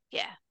goes,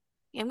 "Yeah,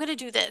 I'm gonna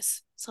do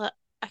this so that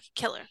I can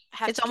kill her. I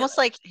have It's to kill almost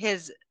her. like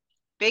his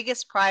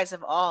biggest prize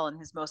of all and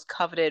his most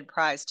coveted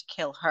prize to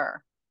kill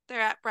her.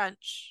 They're at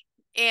brunch.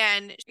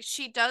 And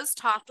she does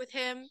talk with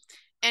him,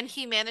 and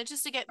he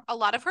manages to get a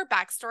lot of her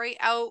backstory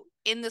out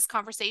in this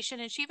conversation.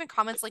 And she even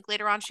comments, like,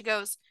 later on, she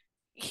goes,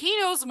 he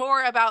knows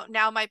more about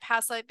now my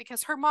past life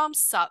because her mom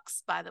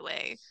sucks, by the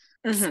way.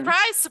 Mm-hmm.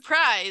 Surprise,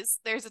 surprise.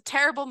 There's a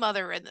terrible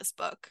mother in this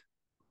book.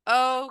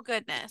 Oh,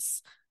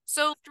 goodness.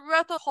 So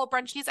throughout the whole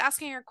brunch, he's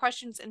asking her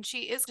questions and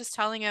she is just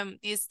telling him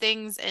these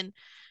things. And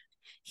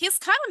he's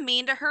kind of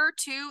mean to her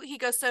too. He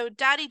goes, so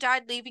daddy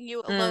died leaving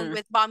you alone Mm.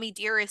 with mommy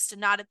dearest and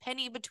not a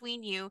penny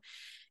between you.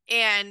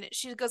 And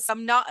she goes,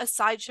 I'm not a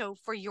sideshow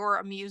for your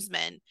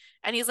amusement.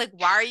 And he's like,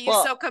 why are you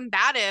Well, so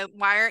combative?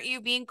 Why aren't you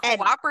being and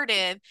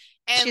cooperative?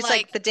 And she's like,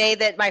 like, the day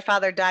that my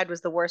father died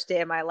was the worst day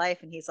of my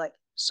life. And he's like,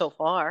 so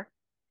far.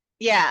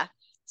 Yeah.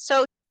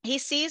 So he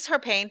sees her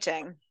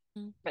painting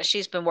that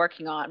she's been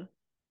working on,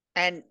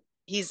 and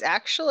he's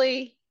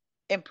actually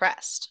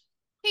impressed.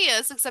 he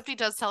is, except he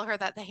does tell her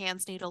that the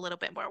hands need a little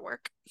bit more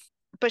work.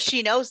 But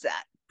she knows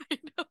that. I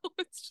know,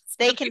 it's just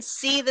They funny. can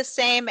see the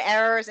same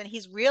errors, and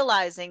he's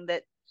realizing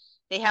that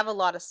they have a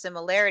lot of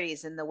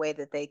similarities in the way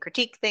that they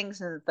critique things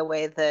and the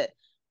way that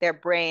their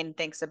brain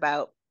thinks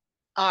about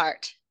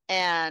art.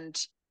 And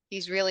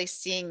he's really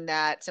seeing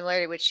that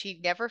similarity, which he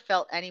never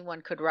felt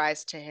anyone could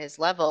rise to his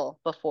level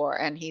before.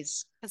 And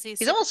Because he's he's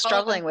super almost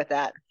gullible. struggling with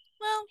that.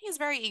 Well, he's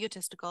very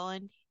egotistical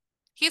and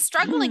he's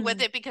struggling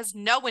with it because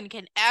no one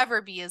can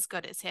ever be as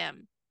good as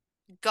him.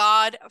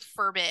 God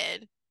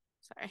forbid.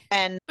 Sorry.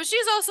 And But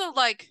she's also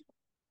like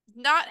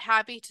not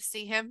happy to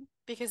see him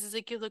because he's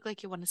like, you look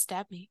like you want to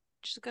stab me.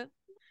 She's like,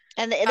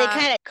 they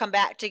kind of come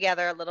back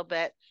together a little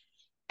bit,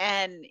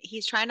 and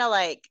he's trying to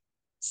like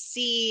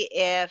see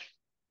if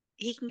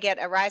he can get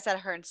a rise out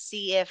of her and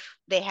see if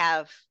they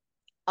have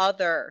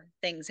other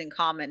things in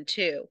common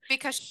too.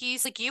 because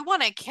he's like, you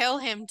want to kill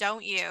him,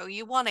 don't you?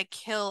 You want to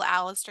kill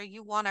Alistair.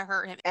 You want to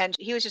hurt him. And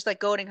he was just like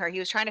goading her. He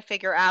was trying to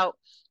figure out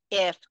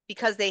if,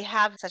 because they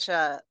have such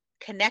a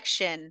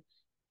connection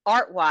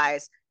art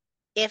wise,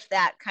 if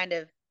that kind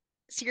of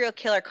serial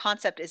killer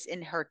concept is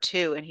in her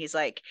too. And he's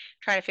like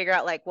trying to figure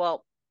out, like,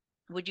 well,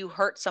 would you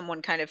hurt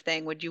someone kind of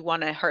thing? Would you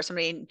want to hurt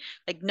somebody?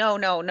 Like, no,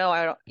 no, no,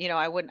 I don't,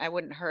 I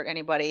wouldn't hurt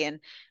anybody.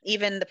 And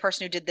even the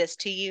person who did this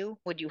to you,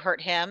 would you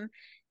hurt him?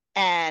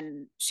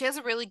 And She has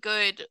a really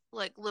good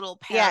like little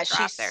yeah,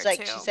 paragraph there she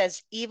too.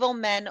 says, evil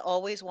men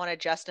always want to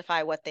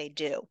justify what they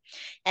do.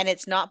 And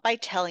it's not by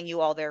telling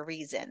you all their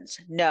reasons.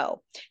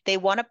 No, they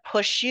want to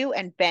push you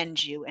and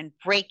bend you and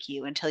break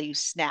you until you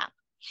snap,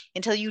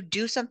 until you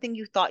do something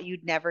you thought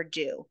you'd never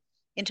do,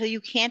 until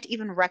you can't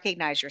even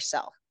recognize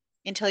yourself,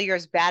 until you're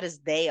as bad as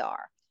they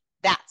are.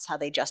 That's how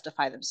they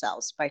justify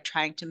themselves, by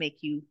trying to make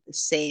you the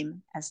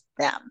same as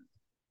them.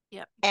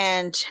 Yep.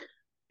 And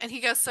And he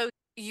goes, so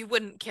you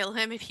wouldn't kill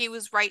him if he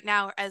was right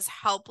now as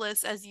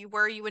helpless as you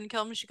were, you wouldn't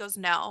kill him? She goes,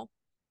 no.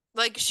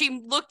 Like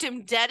she looked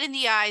him dead in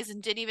the eyes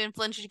and didn't even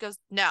flinch. She goes,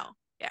 no.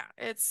 Yeah,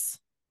 it's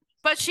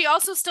but she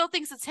also still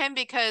thinks it's him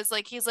because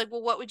like he's like,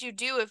 well, what would you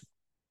do if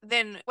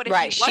then what if he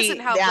right, wasn't she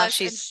now helpless? And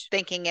she's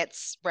thinking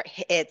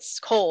it's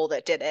Cole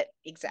that did it.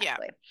 yeah,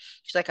 Exactly.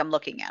 She's like, I'm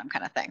looking at him,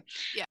 kind of thing.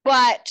 yeah.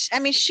 But I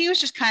mean, she was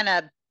just kind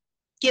of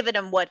giving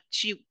him what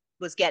she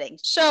was getting.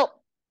 So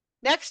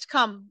next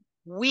come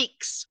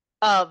weeks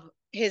of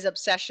his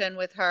obsession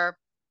with her,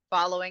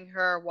 following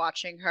her,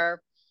 watching her,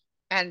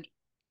 and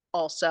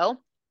also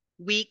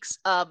weeks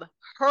of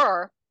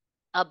her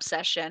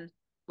obsession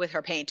with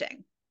her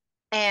painting.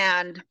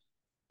 And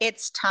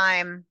it's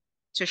time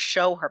to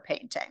show her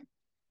painting.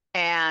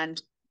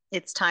 And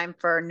it's time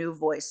for New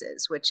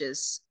Voices, which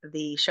is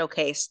the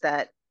showcase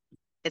that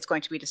it's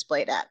going to be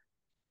displayed at.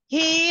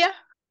 He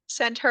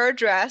sent her a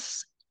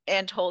dress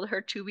and told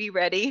her to be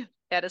ready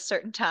at a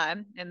certain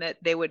time and that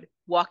they would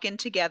walk in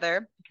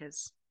together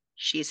because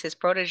she's his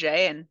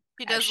protege, and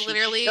She as does she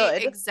literally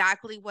should.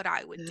 exactly what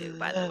I would do,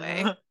 by the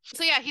way.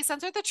 So yeah, he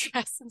sends her the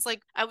dress and it's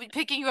like, I'll be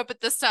picking you up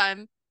at this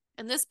time.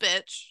 And this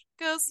bitch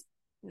goes,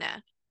 nah,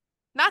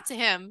 not to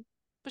him.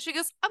 But she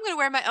goes, I'm gonna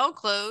wear my own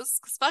clothes,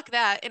 because fuck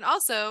that. And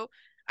also,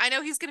 I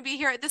know he's gonna be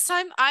here at this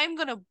time. I'm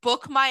gonna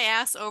book my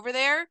ass over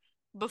there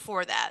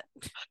before that.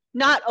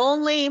 Not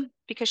only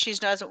because she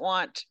doesn't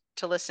want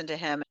to listen to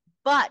him,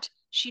 but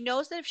she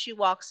knows that if she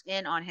walks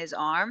in on his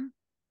arm,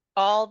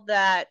 all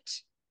that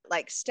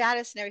like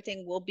status and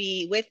everything will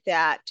be with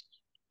that.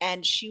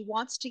 And she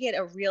wants to get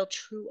a real,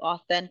 true,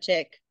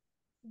 authentic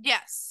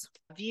Yes.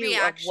 view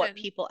of what Reaction.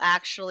 people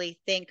actually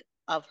think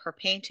of her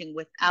painting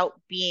without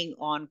being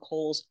on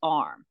Cole's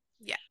arm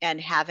Yeah.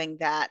 and having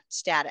that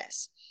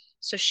status.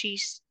 So she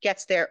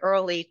gets there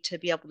early to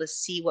be able to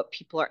see what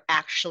people are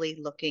actually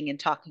looking and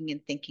talking and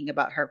thinking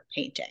about her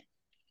painting.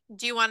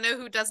 Do you want to know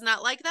who does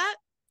not like that?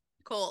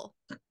 Cole.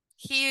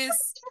 He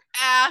is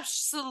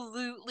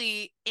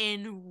absolutely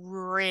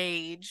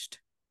enraged.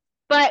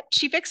 But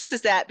she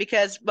fixes that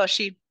because, well,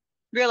 she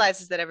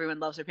realizes that everyone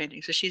loves her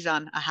painting, so she's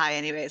on a high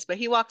anyways. But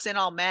he walks in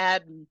all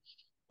mad and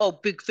Oh,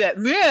 big fat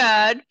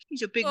man.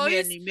 He's a big Oh,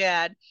 manly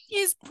man.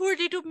 his poor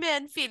little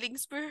man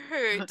feelings were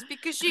hurt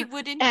because she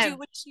wouldn't do And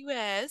what you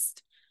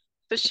asked.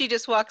 so she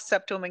just walks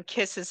up to him and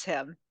kisses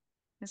him.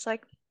 It's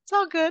like, it's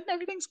all good.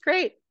 Everything's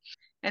great.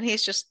 And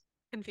he's just,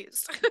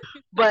 Confused.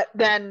 but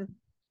then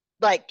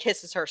like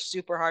kisses her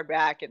super hard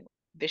back and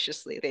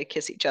viciously they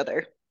kiss each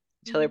other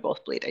until they're Mhm.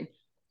 both bleeding.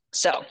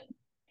 So,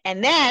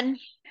 and then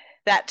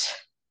that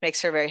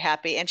makes her very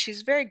happy. And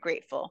she's very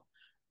grateful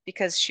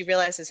because she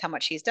realizes how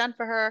much he's done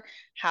for her,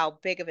 how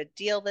big of a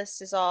deal this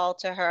is all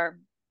to her.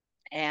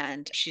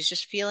 And she's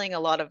just feeling a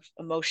lot of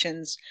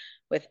emotions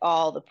with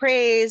all the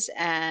praise.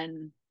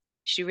 And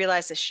she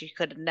realizes she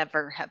could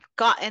never have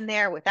gotten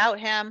there without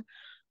him.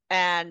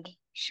 And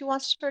she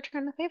wants to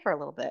return the favor a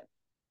little bit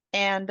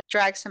and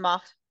drags him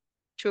off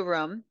to a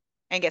room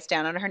and gets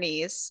down on her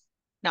knees,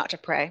 not to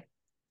pray,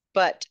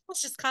 but, Well,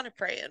 she's kind of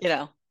praying. you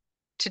know,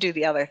 to do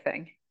the other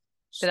thing, the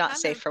She's not kind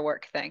safe of. for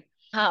work thing.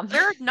 Um,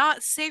 They're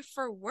not safe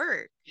for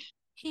work.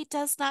 He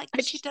does not.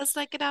 I She just, does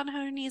not get on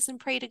her knees and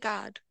pray to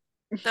God.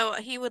 Though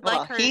he would well,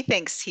 like he her.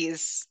 thinks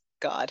he's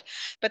God,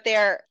 but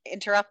they're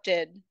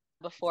interrupted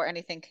before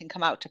anything can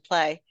come out to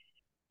play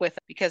with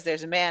because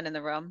there's a man in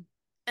the room.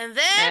 And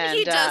then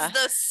he And does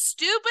the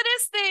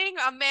stupidest thing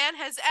a man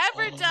has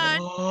ever done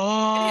in his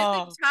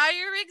oh,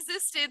 entire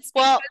existence because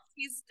well,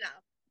 he's dumb.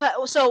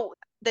 but so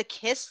the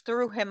kiss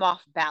threw him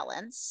off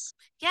balance.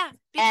 Yeah,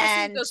 because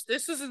he And goes,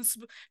 "This isn't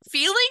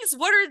feelings.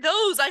 What are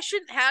those? I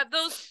shouldn't have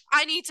those.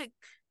 I need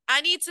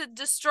to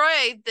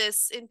destroy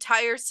this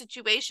entire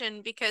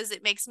situation because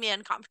it makes me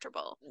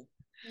uncomfortable."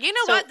 You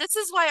know what? so This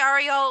is why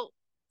Ariel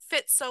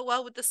fits so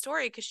well with the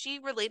story because she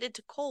related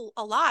to Cole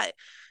a lot.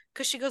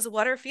 Because she goes,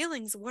 "What are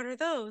feelings? What are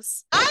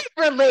those?" I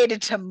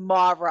related to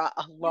Mara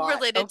a You lot.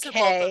 related to both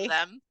of Okay.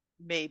 them.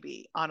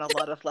 Maybe on a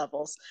lot of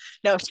levels.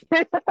 No,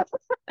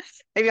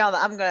 maybe on the,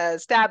 I'm gonna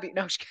stab you.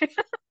 No,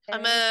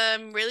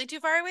 I'm really too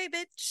far away,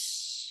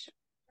 bitch.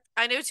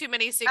 I know too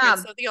many secrets, um,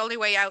 so the only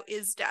way out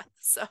is death.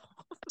 So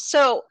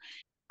so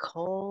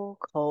Cole.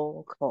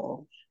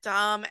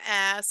 dumb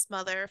ass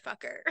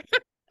motherfucker.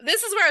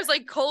 This is where I was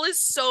like, Cole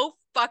is so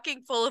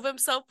fucking full of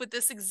himself with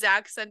this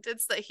exact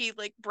sentence that he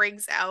like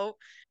brings out.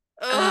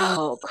 Ugh.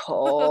 Oh,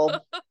 Cole.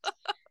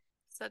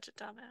 Such a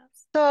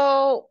dumbass.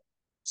 So,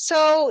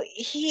 so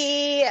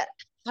he,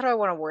 how do I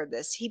want to word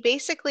this? He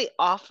basically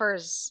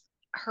offers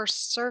her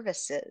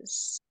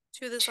services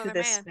To this to other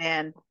this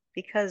man. man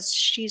because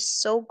she's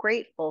so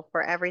grateful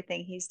for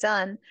everything he's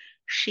done.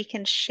 She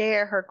can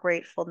share her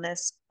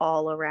gratefulness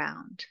all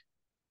around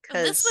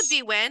And this would because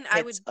be when I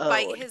it's would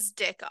bite owed. his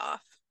dick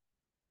off.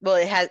 Well,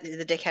 it has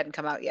the dick hadn't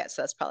come out yet,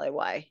 so that's probably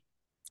why.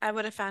 I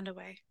would have found a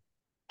way.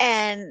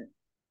 And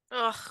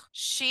Ugh,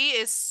 she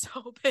is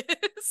so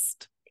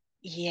pissed.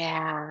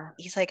 yeah,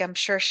 he's like, I'm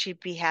sure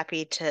she'd be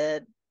happy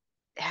to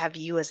have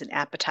you as an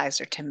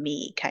appetizer to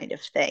me, kind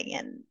of thing.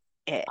 And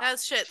That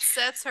shit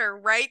sets her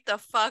right the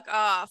fuck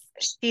off.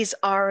 she's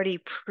already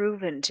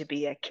proven to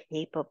be a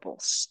capable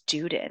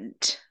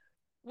student.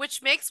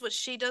 Which makes what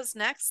she does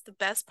next the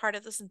best part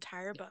of this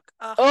entire book.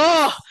 Ugh.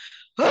 Oh,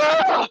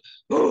 oh,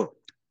 oh.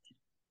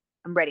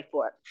 I'm ready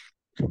for it.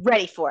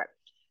 Ready for it.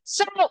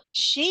 So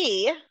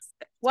she,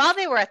 while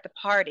they were at the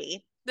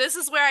party, This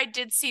is where I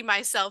did see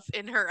myself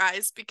in her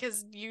eyes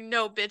because you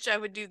know, bitch, I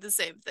would do the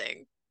same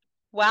thing.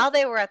 while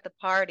they were at the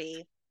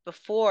party,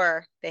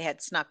 before they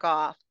had snuck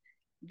off,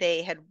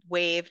 they had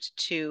waved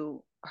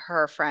to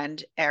her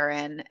friend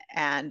Erin,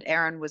 and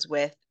Erin was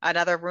with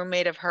another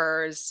roommate of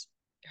hers,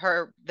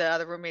 the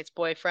other roommate's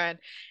boyfriend,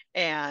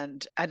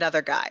 and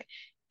another guy.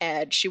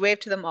 And she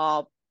waved to them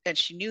all, and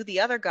she knew the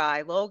other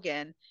guy,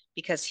 Logan,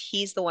 because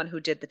he's the one who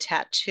did the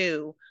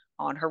tattoo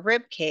on her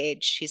rib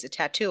cage. He's a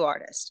tattoo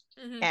artist.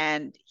 Mm-hmm.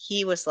 And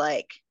he was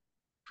like,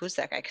 who's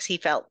that guy? Because he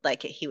felt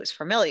like he was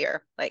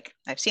familiar. Like,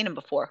 I've seen him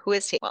before. Who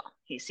is he? Well,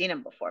 he's seen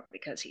him before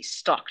because he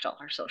stalked all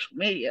her social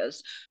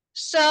medias.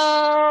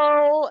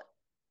 So,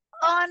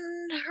 on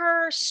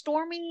her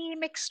stormy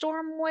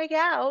McStorm way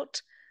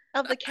out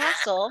of the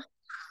castle,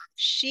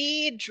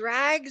 she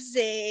drags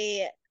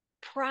a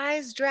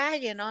prize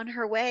dragon on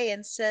her way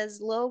and says,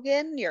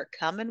 Logan, you're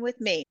coming with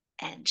me.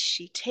 And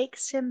she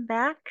takes him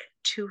back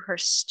to her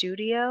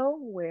studio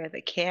where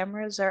the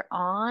cameras are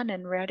on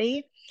and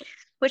ready,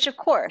 which, of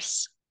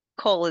course,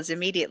 Cole is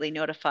immediately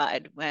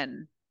notified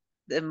when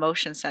the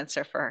motion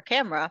sensor for her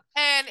camera.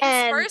 And his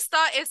And first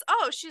thought is,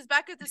 oh, she's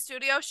back at the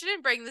studio. She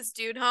didn't bring this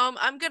dude home.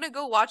 I'm going to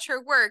go watch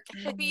her work.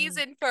 And he's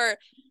in for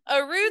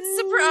a rude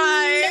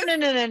surprise.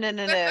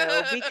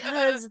 no,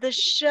 because the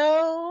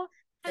show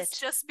Has that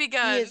just he is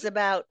begun.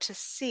 about to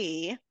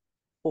see,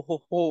 ho,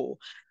 ho, ho,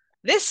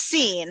 this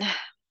scene.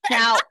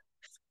 Now,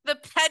 The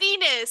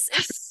pettiness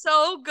is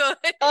so good.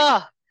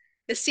 oh,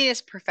 this scene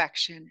is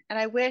perfection. And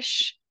I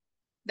wish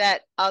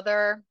that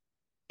other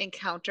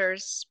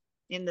encounters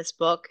in this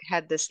book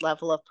had this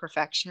level of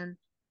perfection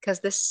because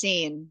this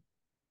scene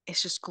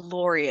is just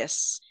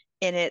glorious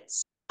in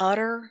its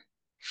utter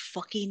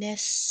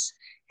fuckiness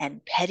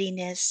and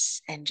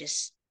pettiness and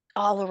just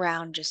all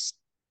around just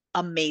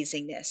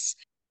amazingness.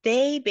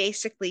 They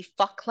basically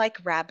fuck like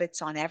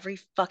rabbits on every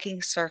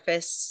fucking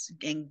surface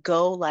and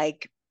go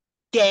like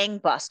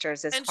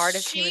gangbusters as And hard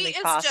as she humanly is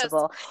just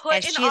possible.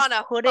 And putting she is on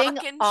a putting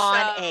fucking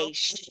on show. a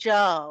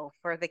show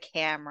for the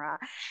camera.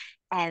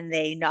 And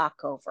they knock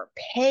over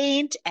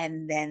paint,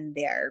 and then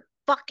they're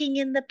fucking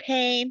in the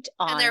paint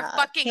And on they're a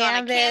fucking on a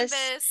canvas.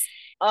 canvas.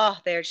 Oh,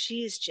 there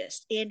she's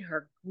just in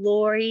her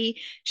glory.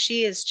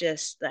 She is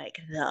just like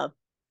the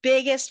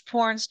biggest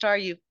porn star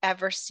you've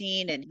ever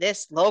seen. And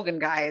this Logan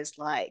guy is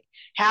like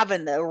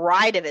having the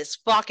ride of his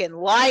fucking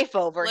life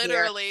over here.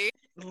 Literally.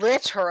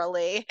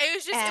 Literally. It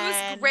was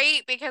And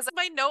great because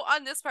my note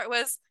on this part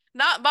was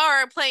not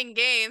Mara playing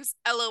games.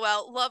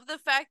 LOL. Love the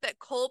fact that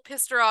Cole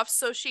pissed her off,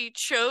 so she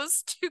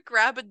chose to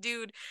grab a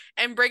dude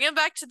and bring him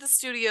back to the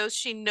studios.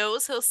 She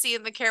knows he'll see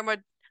in the camera,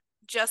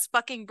 just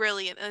fucking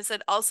brilliant. And I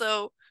said,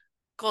 also,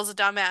 Cole's a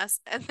dumbass.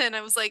 And then I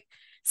was like,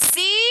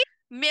 see,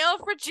 male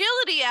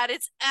fragility at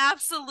its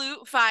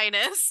absolute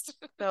finest.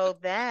 so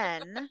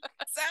then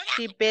So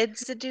she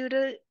bids adieu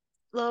to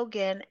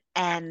Logan,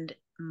 and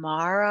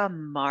Mara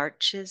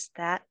marches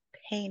that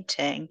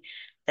painting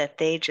that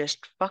they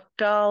just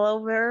fucked all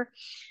over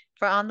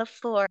for on the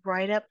floor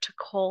right up to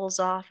Cole's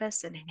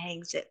office and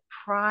hangs it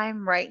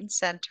prime right and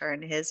center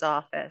in his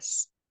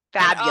office.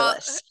 and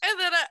Fabulous.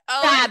 then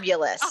all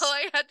Fabulous.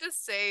 I had to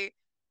say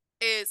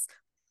is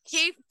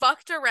he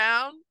fucked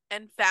around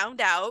and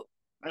found out.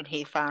 And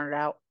he found it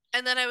out.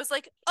 And then I was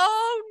like,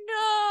 oh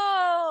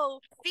no,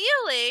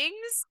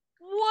 feelings?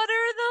 What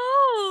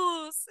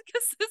are those?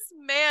 Because this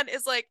man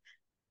is like,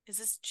 is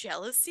this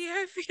jealousy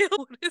I feel?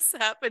 What is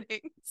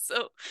happening?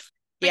 So,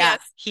 but Yeah,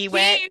 yes, he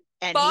went he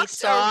and he fucked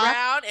saw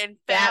around and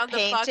that found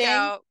the fuck painting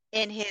out.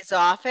 in his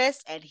office,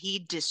 and he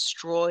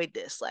destroyed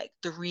this like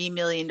 $3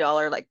 million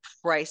like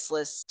Art.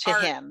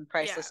 Yeah.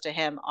 priceless to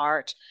him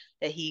art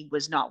that he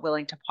was not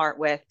willing to part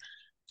with.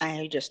 And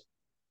he just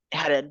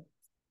had a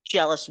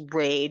jealous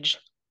rage.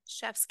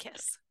 Chef's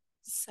kiss.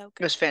 So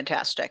It was good.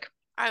 fantastic.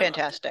 I loved it.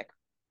 Fantastic. It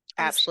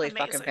was Absolutely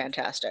fucking amazing.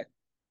 fantastic.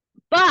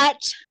 But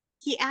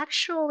he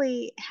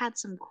actually had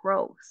some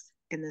growth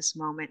in this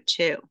moment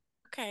too,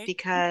 Okay.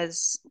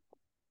 because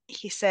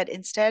he said,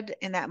 instead,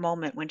 in that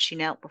moment when she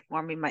knelt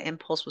before me, my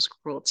impulse was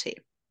cruelty.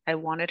 I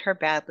wanted her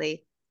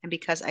badly, and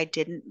because I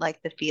didn't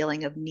like the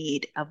feeling of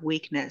need, of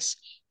weakness,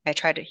 I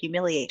tried to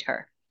humiliate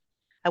her.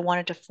 I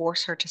wanted to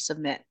force her to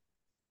submit,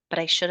 but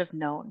I should have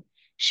known.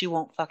 She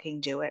won't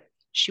fucking do it.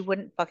 She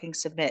wouldn't fucking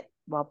submit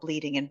while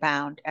bleeding and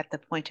bound at the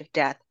point of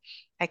death.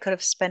 I could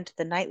have spent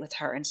the night with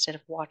her instead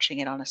of watching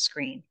it on a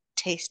screen,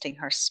 tasting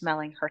her,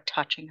 smelling her,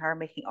 touching her,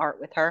 making art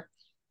with her.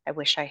 I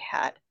wish I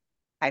had.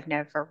 I've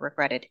never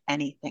regretted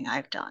anything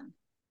I've done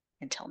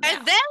until And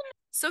now. then,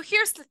 so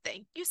here's the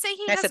thing. You say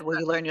I said, will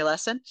you learn your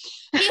lesson?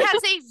 he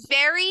has a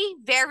very,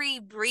 very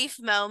brief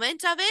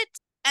moment of it,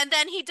 and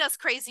then he does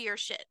crazier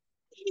shit.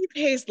 He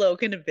pays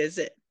Logan a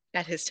visit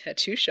at his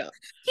tattoo shop.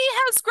 He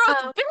has growth,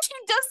 Um, but he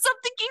does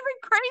something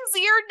even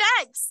crazier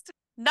next.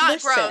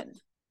 Not growth. Listen,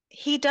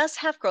 he does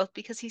have growth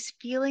because he's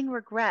feeling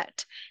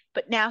regret,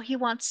 but now he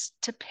wants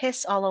to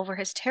piss all over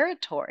his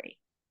territory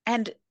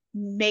and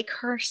make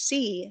her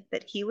see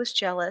that he was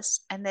jealous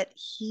and that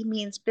he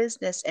means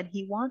business and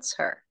he wants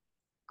her.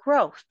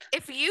 Growth,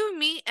 If you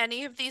meet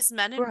any of these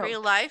men in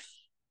real growth. life,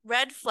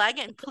 red flag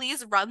and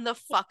please run the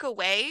fuck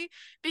away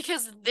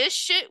because this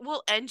shit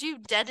will end you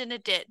dead in a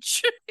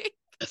ditch.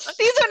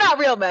 These are not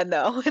real men,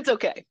 though. It's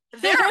okay.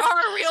 There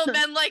are real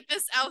men like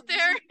this out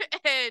there,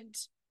 and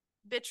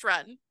bitch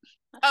run.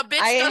 A I bitch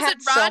had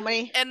doesn't so run,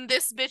 many. and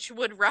this bitch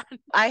would run.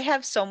 I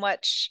have so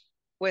much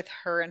with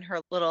her and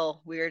her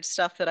little weird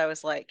stuff that I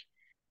was like,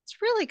 it's a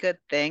really good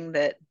thing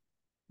that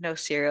no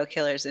serial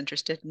killer is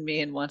interested in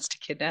me and wants to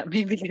kidnap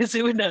me because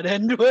it would not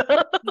end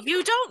well.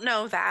 You don't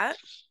know that.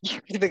 You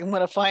think I'm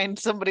gonna find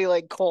somebody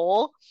like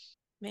Cole?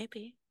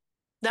 Maybe.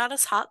 Not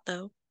as hot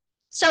though.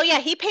 So yeah,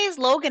 he pays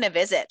Logan a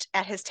visit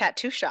at his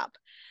tattoo shop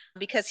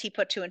because he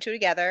put two and two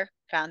together,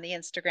 found the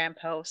Instagram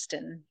post,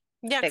 and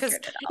Yeah, because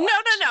figured it no, all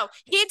out. no, no.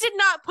 He did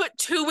not put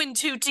two and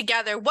two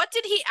together. What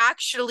did he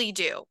actually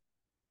do?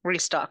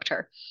 Restalked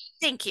her.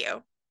 Thank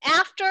you.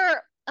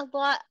 After a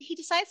lot, he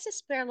decides to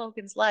spare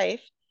Logan's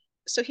life.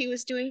 So he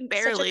was doing such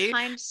a Barely.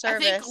 kind I think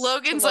service to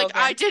Logan's like,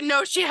 I Logan. didn't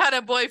know she had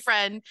a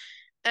boyfriend.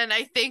 And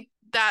I think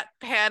that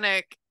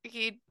panic,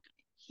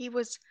 He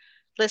was,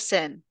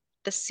 listen,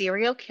 the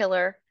serial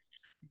killer,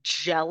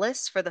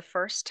 jealous for the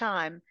first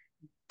time,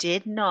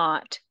 did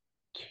not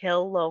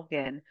kill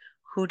Logan,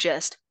 who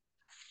just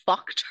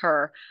fucked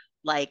her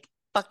like she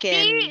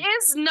fucking.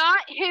 is not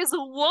his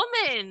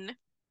woman.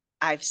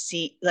 I've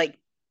seen, like,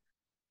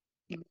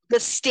 the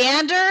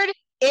standard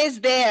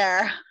is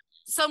there.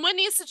 Someone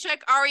needs to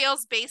check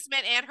Ariel's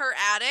basement and her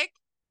attic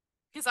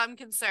because I'm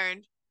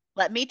concerned.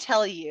 Let me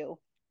tell you,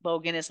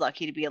 Logan is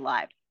lucky to be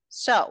alive.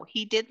 So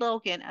he did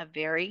Logan a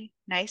very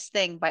nice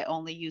thing by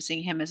only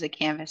using him as a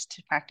canvas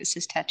to practice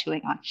his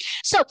tattooing on.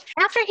 So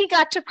after he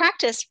got to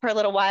practice for a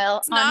little while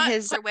It's on not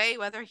his, I clear way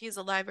whether he's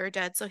alive or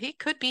dead, so he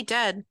could be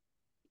dead.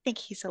 think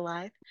he's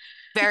alive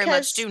Very much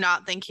because do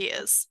not think he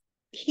is.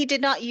 he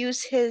did not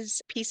use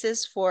his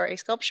pieces for a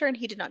sculpture and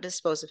he did not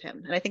dispose of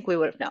him. And I think we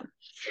would have known.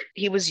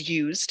 He was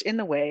used in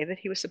the way that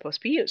he was supposed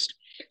to be used.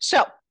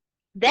 So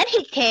then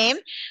he came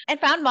and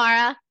found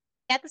Mara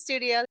at the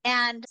studio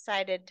and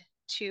decided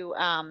to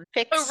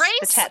fix the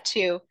Erase.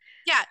 tattoo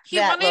Yeah, he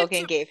that wanted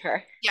Logan to. gave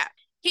her. Yeah,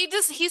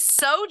 he's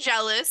so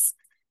jealous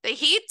that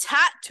he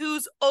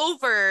tattoos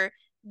over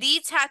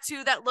the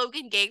tattoo that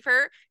Logan gave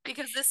her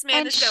because this man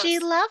And is she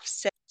jealous.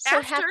 loves it. So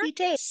After, happy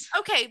days.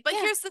 okay, but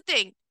Yeah. here's the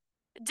thing.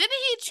 Didn't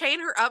he chain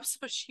her up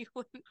so she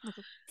wouldn't move?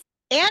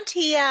 And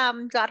he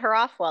got her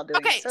off while doing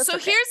it, Okay, so it's so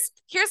okay.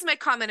 here's my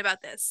comment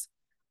about this.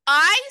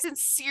 I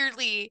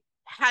sincerely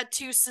had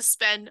to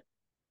suspend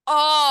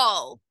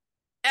all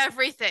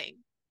everything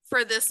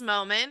for this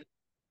moment.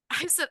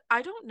 I said,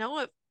 I don't know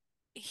if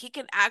he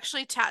can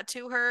actually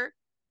tattoo her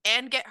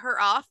and get her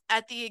off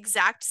at the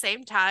exact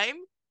same time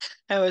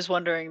I was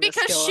wondering the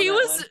because skill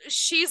on that one.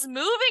 she's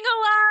moving a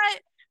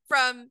lot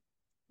from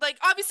like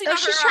obviously Oh, not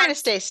she's her trying to arms.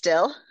 stay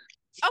still.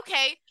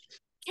 Okay,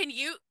 can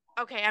you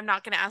okay, I'm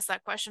not going to ask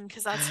that question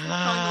because that's going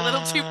a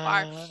little too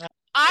far.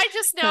 I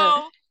just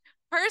know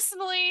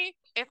personally,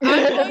 if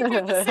I'm going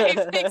through the same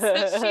things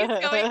that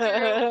she's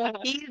going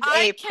through, He's I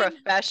a can.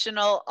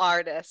 professional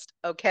artist,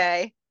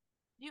 okay?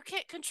 You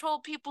can't control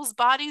people's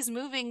bodies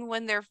moving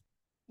when they're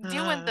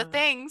doing the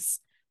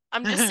things.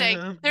 I'm just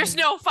saying, there's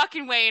no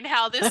fucking way in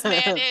hell this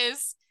man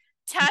is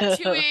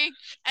tattooing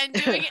and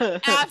doing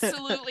it.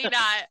 Absolutely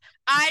not.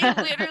 I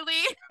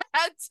literally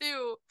had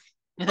to,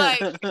 like,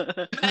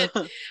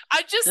 but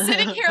I'm just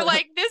sitting here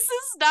like, this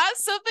is not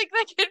something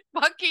that can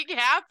fucking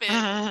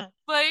happen.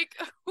 Like,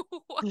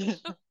 what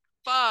the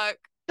fuck?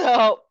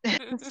 So,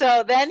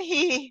 so then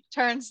he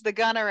turns the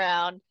gun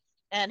around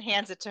and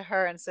hands it to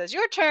her and says,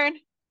 "Your turn."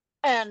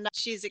 And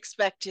she's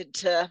expected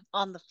to,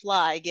 on the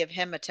fly, give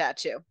him a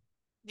tattoo.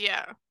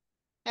 Yeah.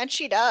 And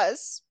she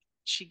does.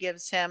 She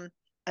gives him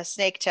a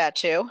snake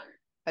tattoo.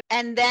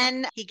 And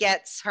then he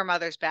gets her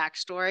mother's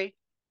backstory.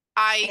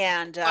 I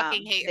And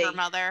fucking hate her they,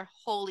 mother.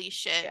 Holy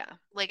shit. yeah.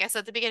 Like I said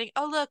at the beginning,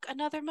 oh, look,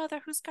 another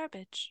mother who's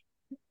garbage.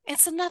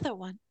 It's another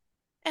one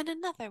and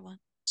another one.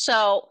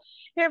 So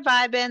they're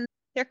vibing.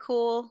 They're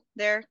cool.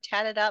 They're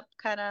tatted up,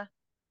 kind of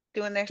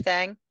doing their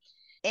thing.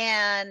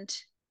 And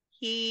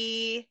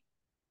he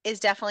is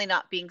definitely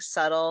not being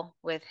subtle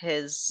with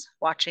his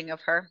watching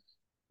of her.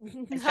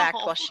 In fact,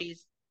 No. while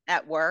she's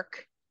at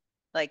work,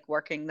 like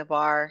working the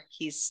bar,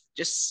 he's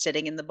just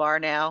sitting in the bar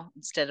now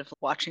instead of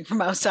watching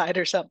from outside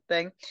or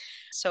something.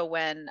 So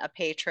when a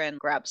patron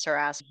grabs her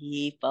ass,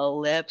 he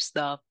flips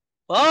the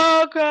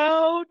fuck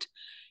out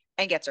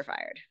and gets her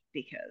fired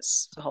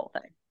because the whole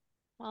thing.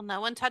 Well, no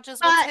one touches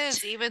what's But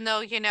his, even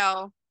though,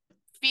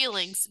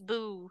 feelings,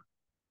 boo.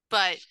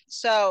 But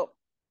so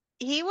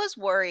he was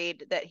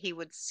worried that he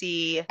would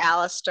see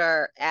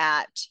Alistair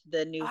at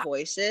the New uh,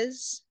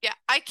 Voices. yeah,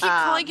 I keep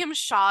calling Um, him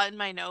Shaw in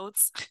my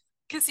notes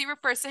because he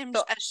refers to him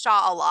so as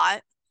Shaw a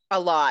lot. a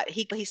lot.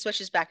 He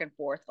switches back and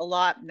forth a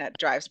lot, and that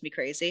drives me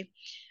crazy.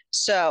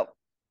 So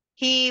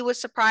he was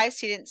surprised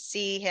he didn't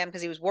see him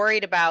because he was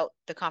worried about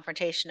the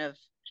confrontation of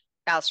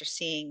Alistair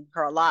seeing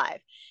her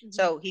alive. Mm-hmm.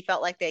 So he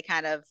felt like they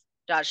kind of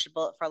dodged a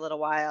bullet for a little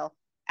while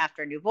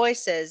after New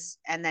Voices,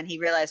 and then he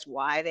realized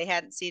why they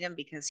hadn't seen him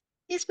because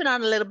he's been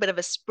on a little bit of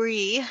a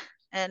spree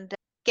and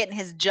getting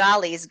his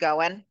jollies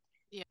going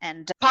Yeah,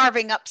 and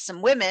carving up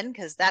some women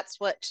because that's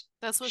what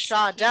that's what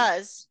Shaw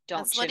does,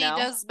 that's don't you what he know?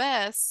 does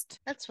best.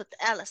 That's what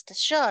the Alistair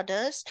Shaw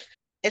does.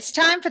 It's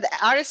time for the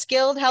Artist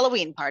Guild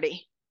Halloween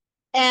party.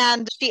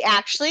 And she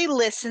actually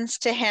listens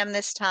to him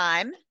this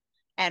time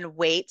and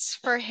waits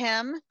for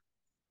him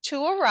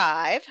to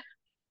arrive.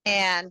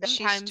 And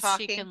Sometimes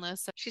she can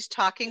listen. she's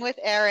talking with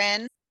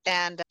Erin,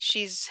 and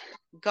she's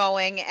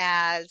going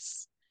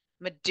as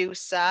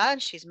Medusa.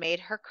 She's made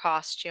her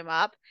costume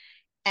up,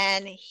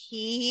 and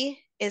he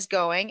is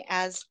going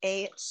as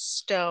a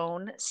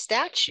stone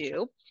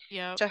statue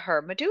Yep, to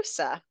her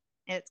Medusa.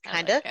 And it's I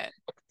kind like of it.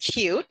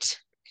 cute.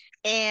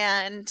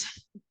 And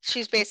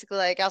she's basically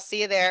like, "I'll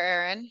see you there,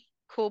 Erin.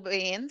 Cool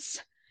beans."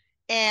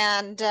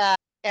 And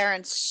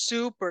Erin's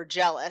super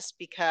jealous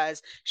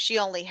because she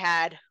only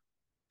had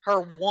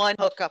her one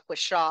hookup with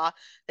Shaw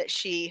that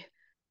she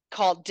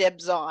called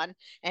dibs on.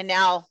 And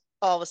now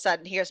all of a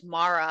sudden, here's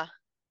Mara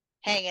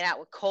hanging out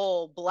with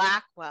Cole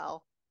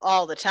Blackwell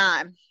all the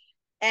time.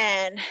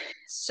 And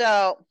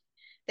so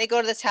they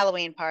go to this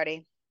Halloween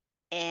party.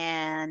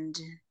 And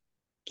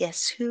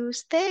guess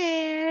who's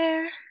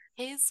there?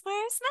 His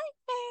worst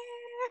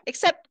nightmare.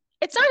 Except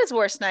it's not his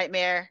worst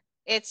nightmare.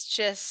 It's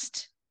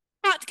just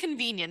Not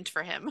convenient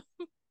for him.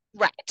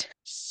 right.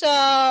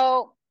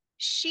 So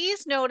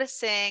she's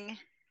noticing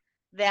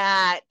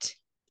that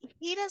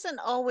he doesn't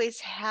always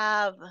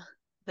have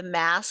the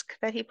mask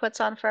that he puts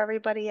on for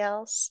everybody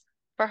else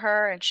for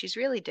her. And she's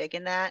really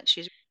digging that.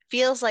 She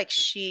feels like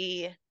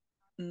she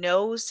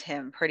knows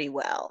him pretty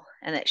well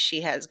and that she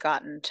has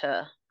gotten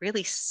to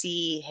really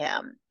see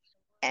him.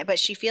 But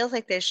she feels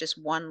like there's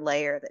just one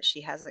layer that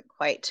she hasn't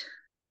quite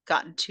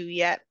gotten to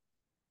yet.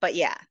 But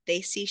yeah,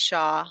 they see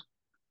Shaw.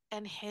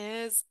 And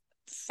his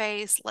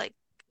face like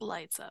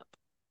lights up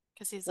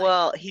he's like,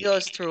 Well, he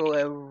goes through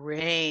a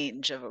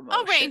range of a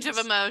range of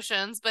emotions.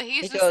 emotions, but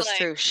he's He just goes like,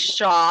 through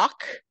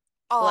shock,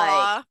 like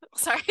aw,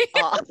 sorry.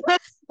 uh,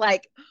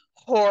 like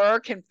horror,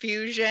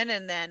 confusion,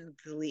 and then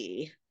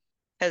glee.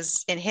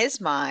 Because in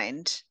his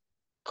mind,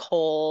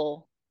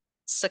 Cole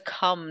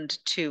succumbed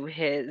to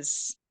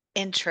his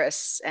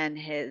interests and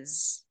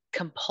his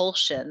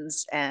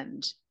compulsions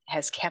and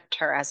has kept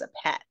her as a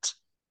pet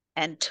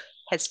and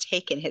has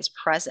taken his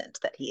present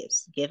that he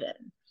has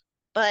given.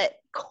 But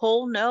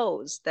Cole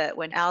knows that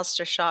when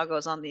Alistair Shaw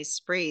goes on these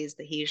sprees,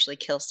 that he usually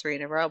kills three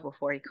in a row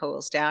before he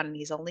cools down, and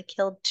he's only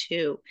killed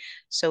two.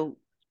 So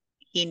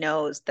he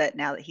knows that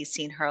now that he's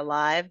seen her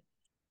alive,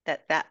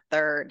 that that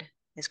third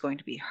is going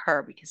to be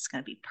her because it's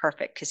going to be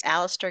perfect. Because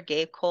Alistair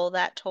gave Cole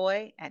that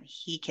toy, and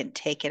he can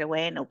take it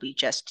away, and it'll be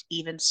just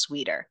even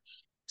sweeter.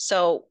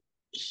 So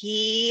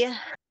he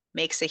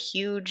makes a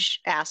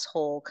huge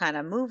asshole kind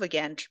of move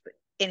again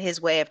in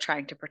his way of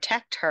trying to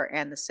protect her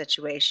and the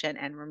situation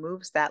and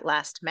removes that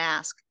last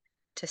mask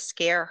to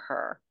scare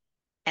her.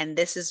 And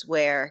this is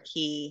where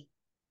he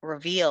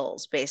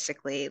reveals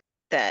basically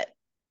that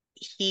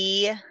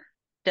he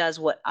does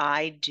what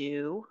I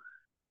do,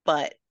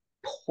 but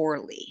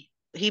poorly.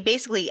 He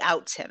basically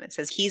outs him and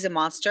says he's a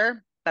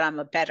monster, but I'm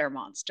a better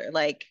monster,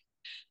 like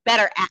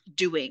better at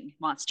doing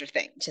monster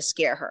thing to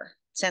scare her,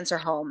 sends her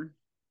home.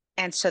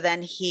 And so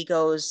then he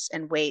goes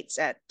and waits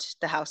at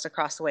the house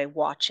across the way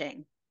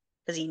watching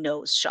because he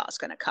knows Shaw's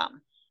going to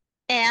come.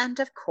 And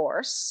of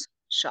course,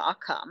 Shaw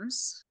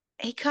comes.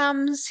 He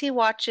comes, he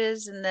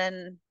watches, and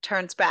then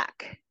turns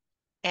back.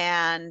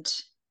 And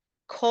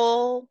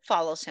Cole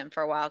follows him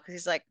for a while because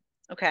he's like,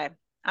 okay,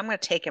 I'm going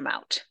to take him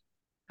out.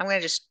 I'm going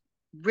to just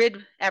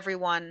rid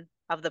everyone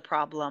of the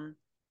problem.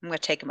 I'm going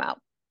to take him out.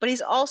 But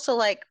he's also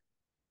like,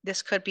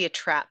 this could be a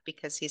trap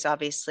because he's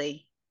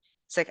obviously,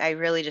 it's like, I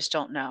really just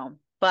don't know.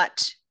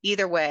 But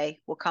either way,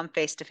 we'll come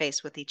face to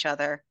face with each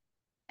other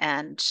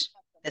and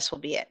this will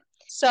be it.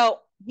 So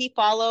he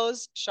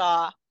follows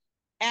Shaw,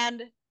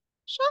 and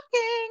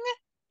shocking,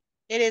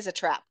 it is a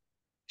trap.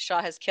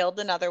 Shaw has killed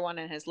another one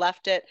and has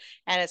left it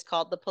and has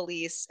called the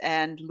police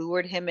and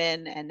lured him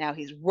in. And now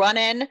he's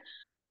running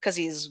because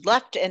he's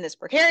left in this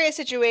precarious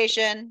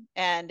situation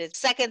and is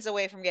seconds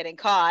away from getting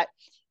caught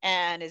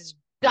and is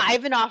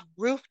diving off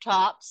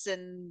rooftops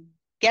and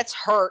gets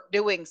hurt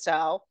doing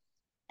so.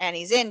 And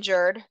he's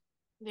injured.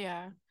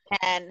 Yeah.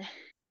 And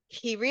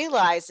he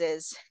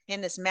realizes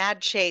in this mad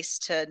chase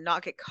to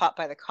not get caught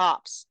by the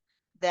cops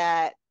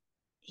that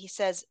he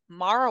says,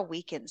 Mara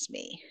weakens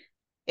me.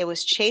 It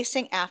was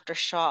chasing after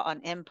Shaw on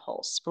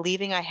impulse,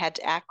 believing I had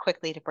to act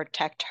quickly to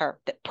protect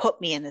her, that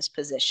put me in this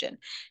position.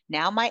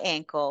 Now my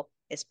ankle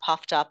is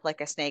puffed up like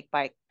a snake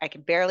bite. I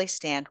can barely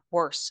stand.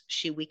 Worse,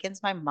 she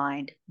weakens my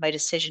mind, my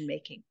decision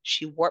making.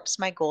 She warps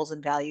my goals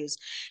and values,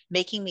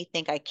 making me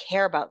think I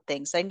care about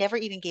things I never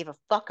even gave a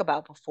fuck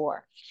about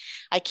before.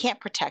 I can't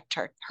protect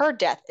her. Her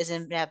death is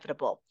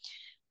inevitable,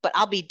 but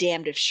I'll be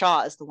damned if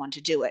Shaw is the one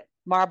to do it.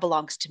 Mara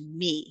belongs to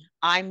me.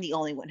 I'm the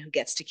only one who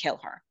gets to kill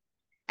her.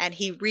 And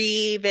he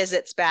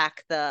revisits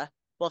back well,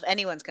 if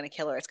anyone's going to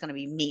kill her, it's going to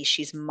be me.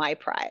 She's my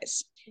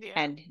prize. Yeah.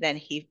 And then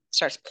he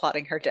starts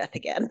plotting her death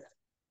again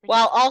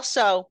while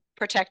also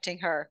protecting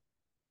her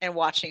and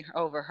watching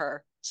over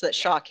her so that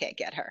Shaw can't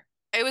get her.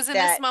 It was in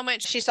this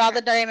moment she saw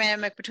the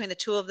dynamic between the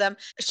two of them.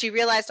 She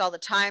realized all the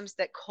times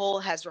that Cole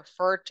has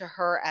referred to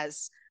her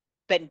as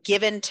been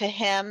given to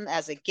him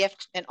as a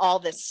gift and all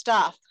this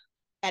stuff,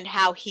 and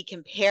how he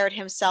compared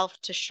himself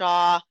to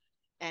Shaw.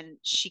 And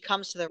she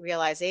comes to the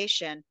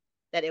realization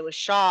that it was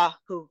Shaw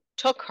who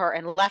took her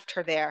and left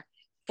her there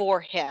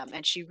for him.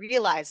 And she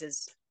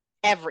realizes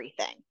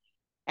everything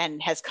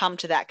and has come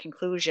to that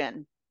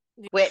conclusion,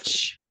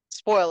 which,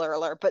 spoiler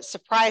alert, but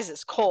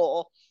surprises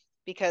Cole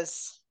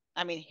because,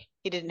 I mean,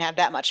 he didn't have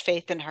that much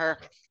faith in her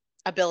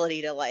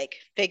ability to like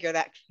figure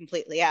that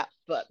completely out.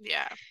 But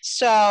yeah.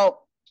 So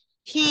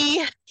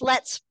he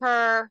lets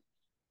her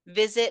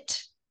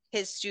visit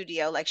his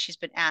studio like she's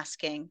been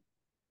asking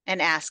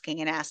and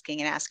asking and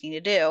asking and asking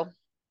to do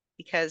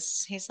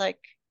because he's like,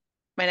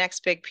 my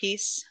next big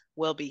piece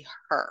will be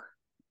her.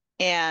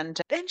 And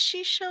then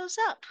she shows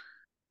up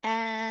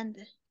and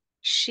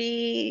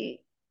she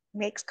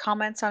makes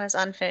comments on his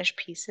unfinished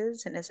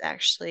pieces and is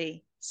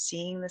actually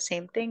seeing the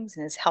same things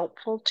and is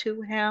helpful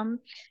to him.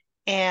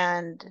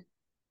 And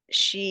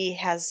she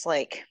has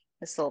like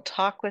this little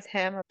talk with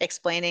him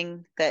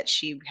explaining that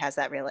she has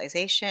that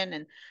realization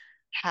and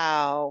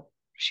how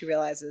she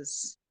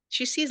realizes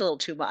she sees a little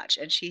too much.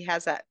 And she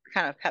has that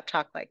kind of pep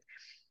talk like,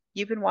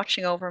 you've been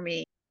watching over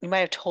me. You might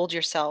have told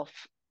yourself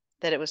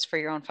that it was for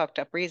your own fucked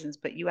up reasons,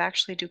 but you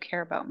actually do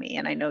care about me.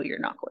 And I know you're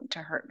not going to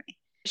hurt me.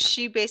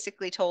 She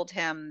basically told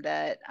him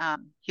that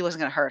he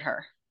wasn't going to hurt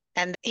her.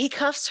 And he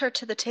cuffs her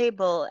to the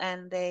table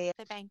and they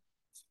bang.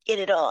 Get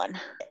it on.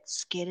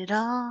 Let's get it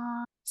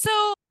on.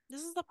 So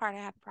this is the part I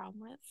have a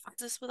problem with.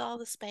 This with all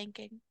the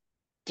spanking.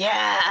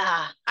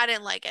 Yeah. I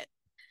didn't like it.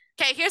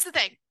 Okay, here's the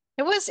thing.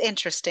 It was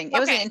interesting. It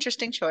was an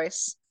interesting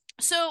choice.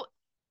 So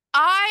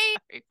I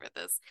for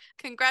this.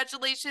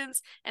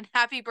 Congratulations and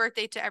happy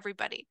birthday to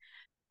everybody.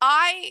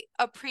 I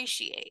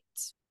appreciate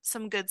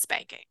some good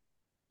spanking.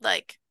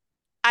 Like,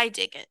 I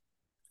dig it.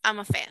 I'm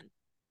a fan.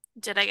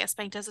 Did I get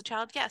spanked as a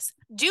child? Yes.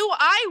 Do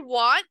I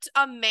want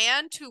a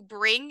man to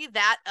bring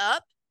that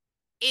up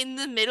in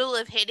the middle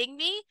of hitting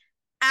me?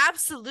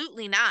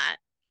 Absolutely not.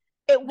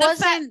 It The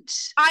fact wasn't.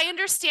 I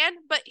understand,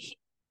 but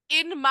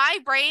in my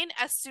brain,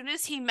 as soon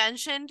as he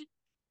mentioned,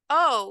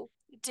 oh,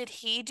 did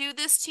he do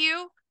this to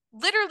you?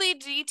 Literally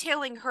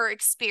detailing her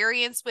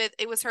experience with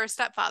it was her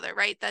stepfather,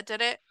 right? That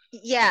did it.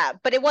 Yeah,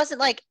 but it wasn't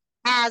like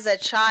as a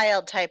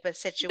child type of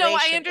No, I situation.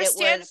 It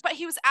understand, was, but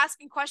he was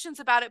asking questions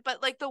about it,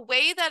 but like the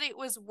way that it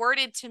was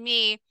worded to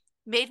me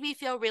made me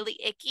feel really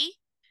icky.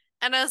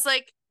 And I was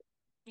like,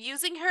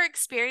 using her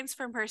experience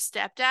from her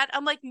stepdad,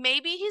 I'm like,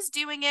 maybe he's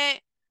doing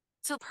it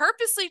to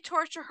purposely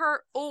torture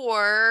her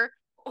or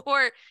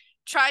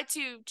try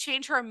to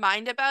change her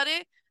mind about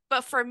it.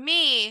 But for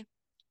me,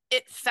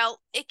 it felt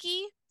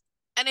icky.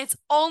 And it's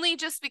only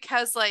just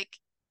because like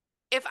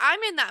if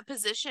I'm in that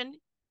position,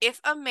 if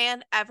a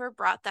man ever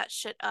brought that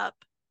shit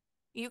up,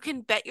 you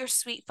can bet your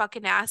sweet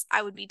fucking ass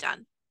I would be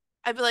done.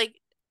 I'd be like,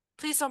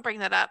 please don't bring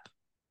that up.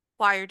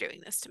 Why you're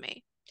doing this to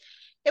me?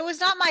 it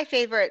was not my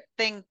favorite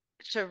thing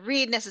to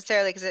read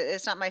necessarily because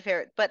it's not my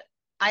favorite, but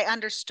I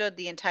understood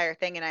the entire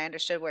thing and I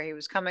understood where he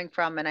was coming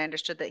from and I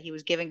understood that he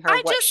was giving her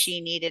I what just she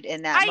needed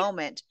in that I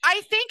moment.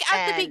 I think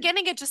at the And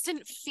beginning it just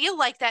didn't feel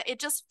like that. It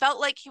just felt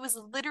like he was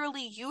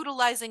literally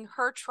utilizing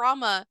her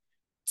trauma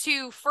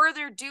to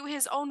further do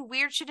his own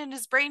weird shit in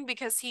his brain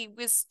because he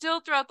was still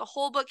throughout the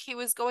whole book he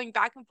was going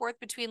back and forth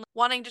between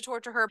wanting to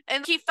torture her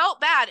and he felt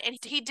bad and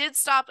he did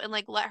stop and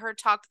like let her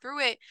talk through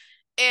it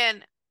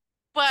and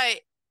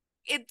but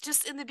it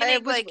just in the it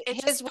beginning was like it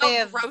his just way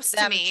felt of gross to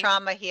them me.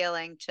 trauma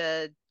healing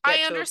to I get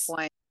to a understand.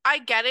 point. I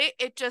get it.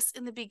 It just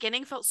in the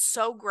beginning felt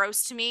so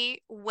gross to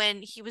me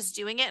when he was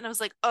doing it, and I was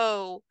like,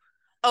 oh,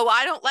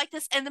 I don't like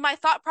this. And then my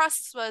thought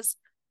process was,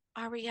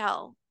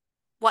 Ariel,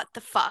 what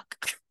the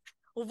fuck?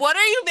 What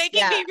are you making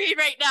Yeah, me read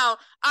right now?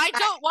 I I,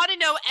 don't want to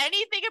know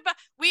anything about.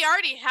 We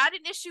already had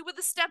an issue with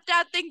the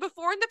stepdad thing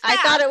before in the I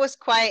thought past. it was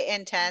quite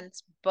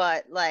intense,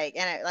 but like,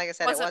 like I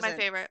said, Wasn't my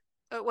favorite.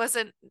 It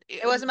wasn't.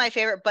 it wasn't my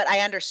favorite, but I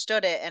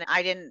understood it and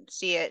I didn't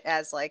see it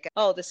as like,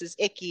 oh, this is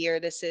icky or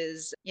this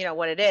is,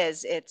 what it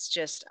is. It's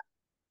just,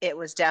 it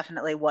was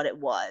definitely what it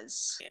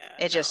was. Yeah, It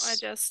no, I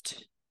just,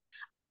 just.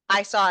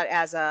 I saw it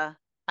as I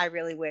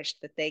really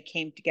wished that they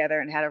came together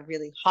and had a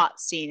really hot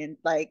scene and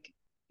like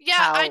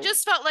Yeah, I how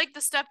just felt like the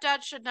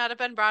stepdad should not have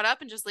been brought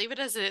up and just leave it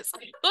as it is.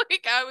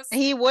 Like I was.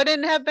 he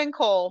wouldn't have been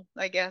Cole,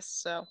 I guess.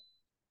 So,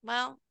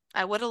 Well,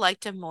 I would have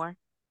liked him more.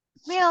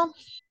 well,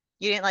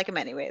 you didn't like him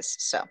anyways.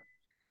 So,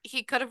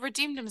 He could have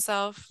redeemed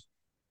himself.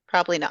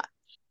 probably not.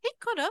 He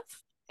could have.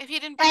 If he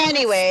didn't bring up his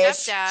Anyways,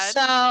 stepdad.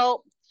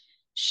 so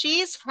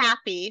she's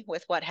happy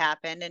with what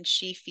happened and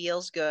she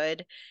feels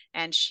good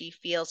and she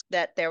feels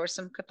that there was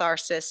some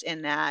catharsis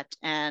in that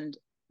and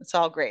it's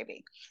all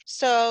gravy.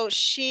 So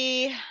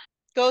she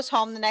goes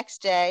home the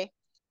next day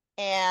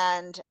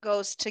and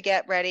goes to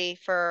get ready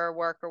for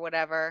work or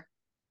whatever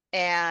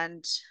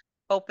and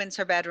opens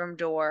her bedroom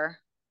door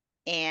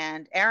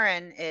and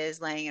Erin is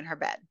laying in her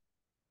bed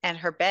and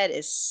her bed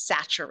is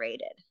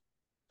saturated,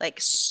 like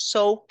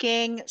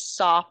soaking,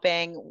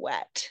 sopping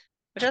wet,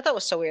 which I thought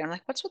was so weird. I'm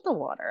like, what's with the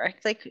water? I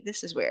like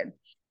this is weird.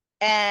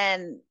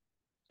 And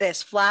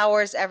there's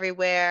flowers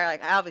everywhere.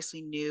 Like I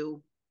obviously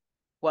knew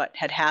what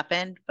had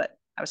happened, but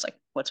I was like,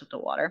 what's with the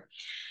water?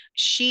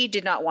 She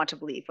did not want to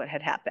believe what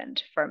had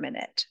happened for a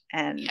minute.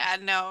 And Yeah,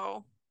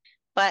 no.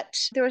 but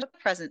there was a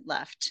present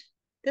left.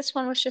 This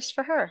one was just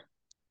for her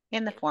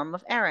in the form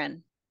of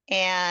Erin.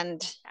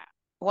 And Yeah.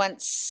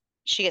 once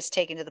she gets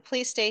taken to the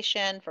police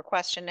station for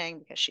questioning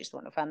because she's the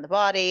one who found the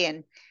body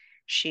and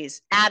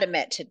she's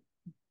adamant to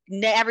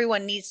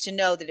everyone needs to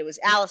know that it was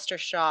Alistair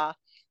Shaw.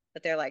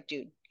 But they're like,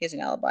 dude, he has an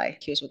alibi.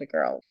 He was with a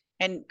girl.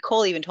 And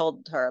Cole even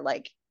told her,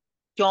 like,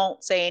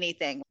 don't say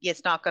anything.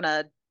 It's not going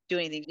to do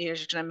anything. You're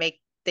just going to make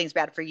things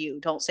bad for you.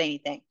 Don't say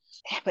anything.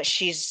 But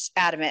she's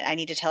adamant. I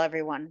need to tell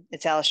everyone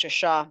it's Alistair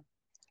Shaw.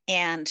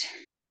 And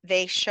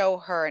they show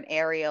her an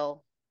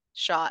aerial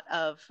shot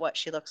of what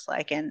she looks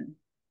like. And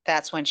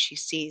that's when she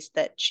sees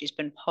that she's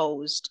been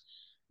posed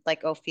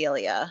like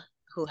Ophelia,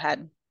 who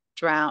had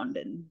drowned.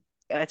 And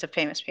it's a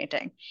famous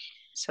painting.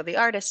 So the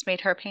artist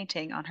made her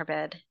painting on her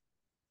bed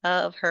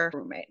of her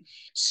roommate.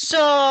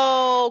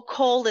 So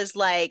Cole is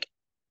like,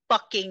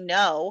 fucking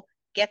no,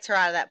 gets her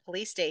out of that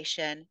police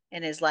station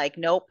and is like,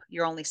 nope,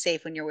 you're only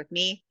safe when you're with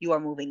me. You are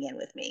moving in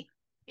with me.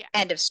 Yeah.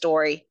 End of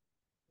story.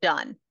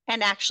 Done.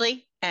 And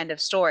actually, end of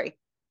story.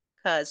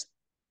 Because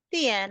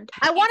the end.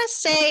 I want He's to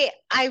say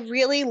I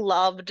really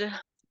loved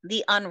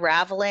the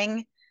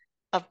unraveling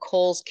of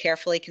Cole's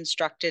carefully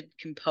constructed,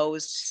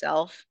 composed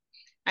self.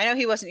 I know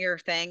he wasn't your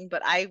thing,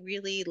 but I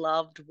really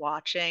loved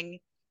watching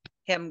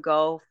him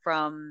go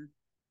from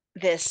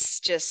this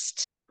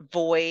just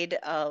void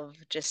of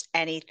just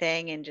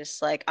anything and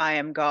just like I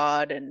am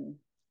God and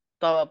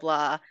blah blah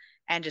blah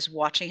and just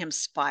watching him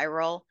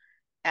spiral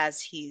as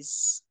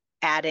he's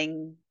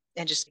adding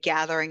and just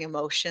gathering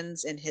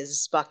emotions in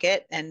his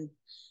bucket and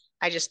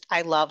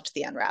I loved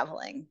the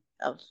unraveling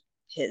of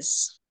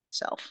his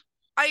self.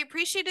 I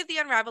appreciated the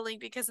unraveling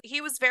because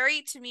he was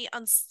very, to me,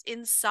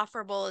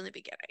 insufferable in the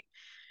beginning.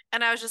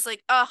 And I was just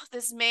like, oh,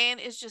 this man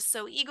is just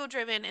so ego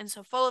driven and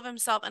so full of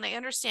himself. And I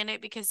understand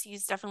it because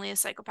he's definitely a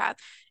psychopath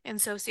and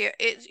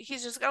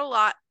he's just got a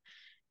lot.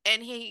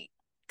 And he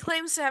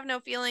claims to have no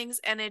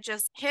feelings. And it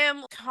just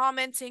him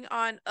commenting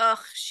on, ugh,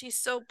 she's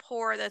so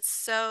poor. That's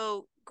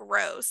so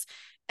gross.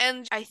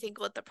 And I think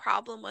what the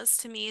problem was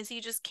to me is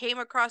he just came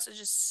across as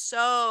just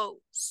so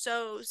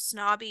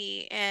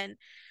snobby and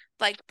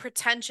like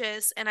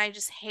pretentious. And I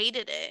just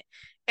hated it.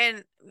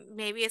 And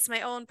maybe it's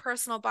my own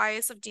personal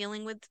bias of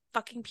dealing with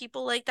fucking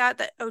people like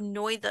that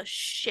annoy the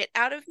shit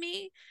out of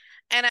me.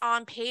 And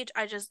on page,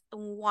 I just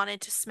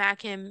wanted to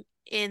smack him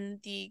in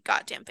the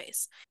goddamn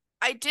face.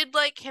 I did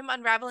like him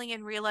unraveling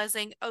and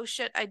realizing, oh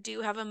shit, I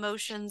do have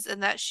emotions,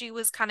 and that she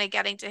was kind of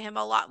getting to him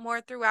a lot more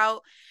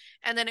throughout.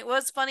 And then it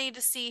was funny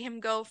to see him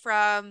go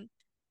from,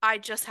 I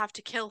just have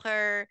to kill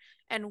her,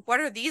 and what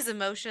are these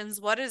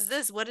emotions? What is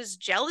this? What is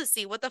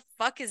jealousy? What the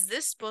fuck is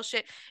this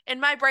bullshit? In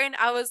my brain,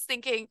 I was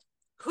thinking,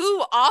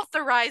 who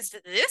authorized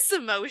this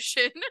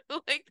emotion?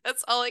 Like,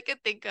 that's all I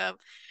could think of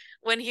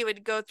when he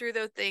would go through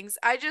those things.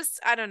 I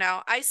don't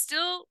know. I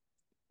still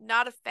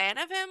not a fan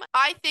of him.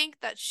 I think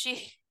that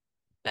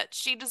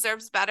she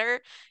deserves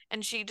better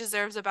and she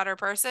deserves a better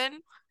person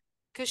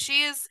because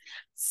she is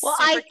Well,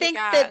 I super think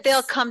that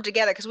they'll kick-ass. come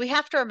together because we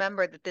have to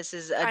remember that this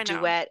is a I know.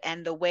 duet,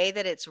 and the way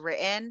that it's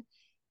written,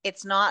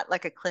 it's not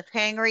like a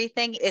cliffhangery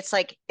thing. It's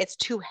like it's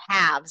two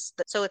halves.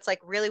 So it's like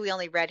really we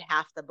only read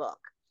half the book.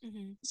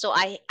 Hmm. So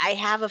I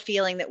have a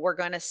feeling that we're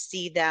going to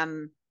see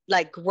them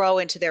like grow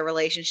into their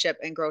relationship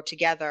and grow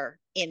together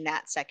in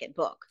that second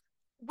book.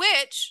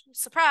 Which,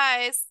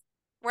 surprise,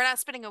 we're not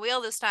spinning a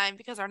wheel this time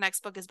because our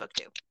next book is book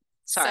two.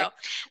 Sorry. So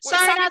we're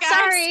Sorry, sorry, not guys.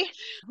 sorry.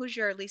 Who's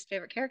your least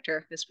favorite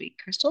character this week,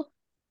 Crystal?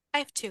 I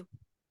have two.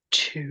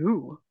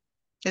 Two.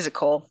 Is it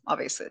Cole?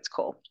 Obviously, it's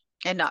Cole.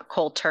 And not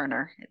Cole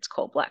Turner. It's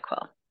Cole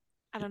Blackwell.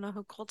 I don't know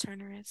who Cole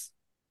Turner is.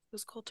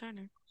 Who's Cole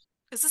Turner?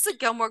 Is this a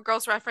Gilmore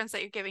Girls reference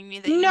that you're giving me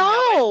that you know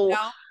it? No!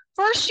 No?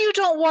 First, you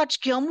don't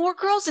watch Gilmore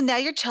Girls, and now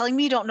you're telling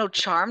me you don't know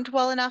Charmed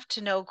well enough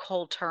to know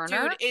Cole Dude,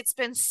 Turner? it's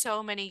been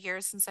so many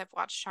years since I've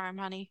watched Charm,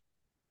 honey.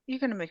 You're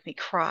going to make me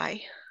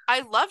cry.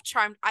 I love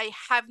Charmed. I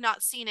have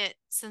not seen it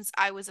since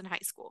I was in high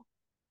school.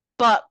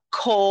 But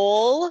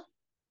Cole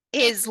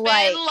It's is been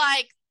like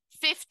like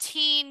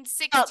 15,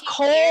 16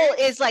 Cole years.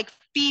 is like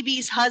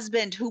Phoebe's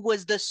husband, who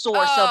was the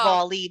source of Oh,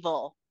 all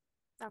evil.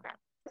 okay.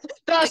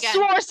 The Again,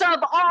 source of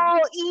all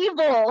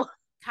evil.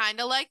 kind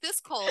of like this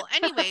Cole.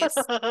 Anyways,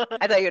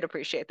 I thought you'd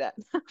appreciate that.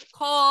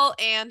 Cole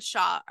and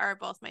Shaw are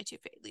both my two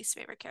least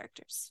favorite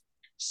characters.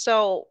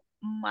 So,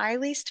 my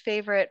least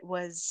favorite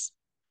was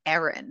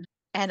Erin.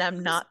 And She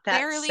was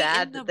barely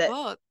in the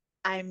book.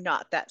 I'm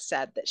not that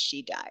sad that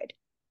she died.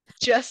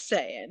 Just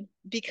saying,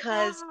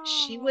 because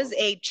she was No.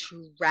 a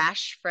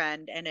trash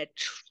friend and a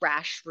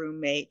trash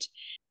roommate.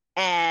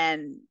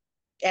 And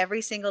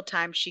every single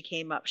time she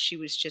came up, she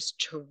was just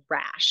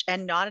trash,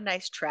 and not a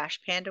nice trash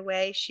panda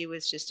way. She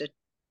was just a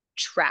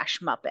trash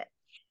muppet.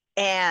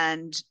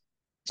 And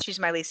she's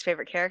my least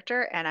favorite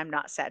character, and I'm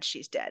not sad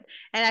she's dead.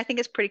 And I think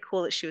it's pretty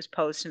cool that she was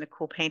posed in a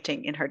cool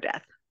painting in her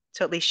death.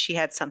 So at least she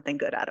had something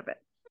good out of it.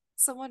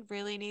 Someone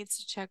really needs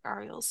to check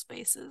Ariel's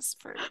spaces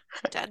for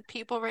dead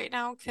people right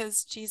now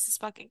because Jesus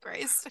fucking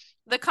Christ.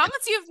 The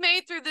comments you've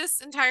made through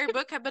this entire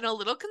book have been a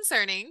little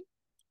concerning.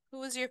 Who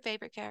was your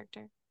favorite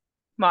character?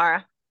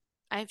 Mara.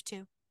 I have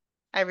two.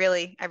 I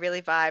really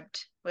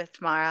vibed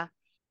with Mara.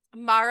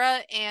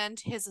 Mara and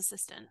his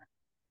assistant,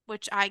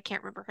 which I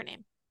can't remember her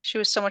name. She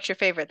was so much your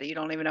favorite that you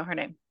don't even know her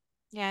name.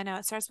 Yeah, I know.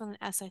 It starts with an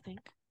S, I think.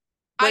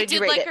 What I did you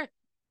did rate like it? her.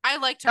 I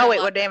liked her Oh a wait,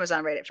 lot. what did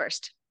Amazon rate it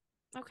first?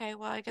 Okay,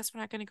 well, I guess we're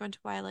not going to go into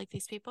why I like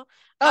these people.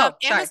 Oh, sorry.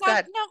 Go Amazon,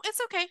 ahead. no,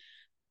 it's okay.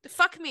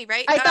 Fuck me,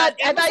 right? I thought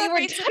Amazon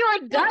rates it. you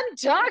were done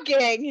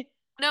talking.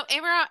 No,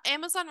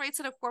 Amazon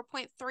rates it a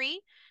 4.3,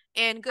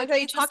 and I thought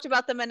you Goodreads is talked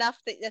about them enough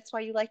that that's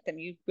why you like them.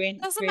 You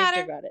doesn't raved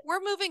matter. about it. We're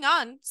moving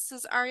on,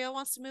 says Ariel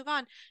wants to move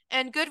on.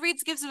 And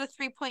Goodreads gives it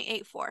a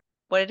 3.84.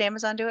 What did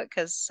Amazon do it?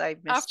 Because I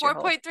missed your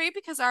whole. 4.3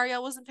 because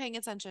Ariel wasn't paying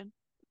attention.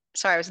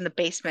 Sorry, I was in the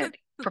basement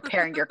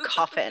preparing your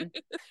coffin.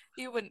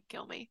 You wouldn't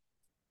kill me.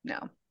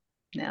 No,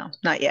 no,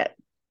 not yet.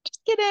 Just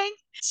kidding.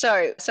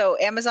 Sorry. So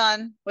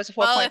Amazon was a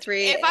Well,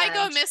 4.3 if I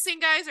go and missing,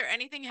 guys, or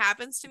anything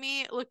happens to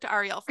me, look to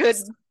Ariel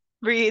first.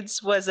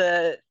 Goodreads was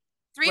a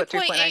what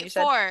 3.9 you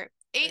said? 3.84.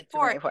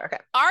 84. 3.84. Okay.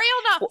 Ariel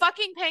not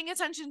fucking paying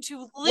attention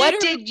to What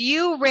literally. did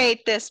you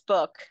rate this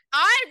book?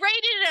 I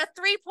rated it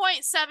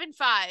a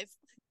 3.75.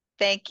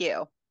 Thank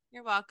you.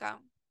 You're welcome.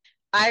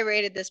 I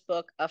rated this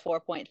book a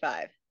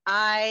 4.5.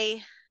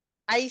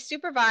 I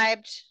super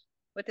vibed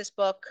with this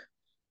book.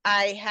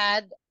 I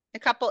had a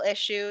couple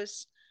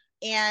issues,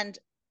 and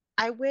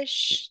I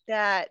wish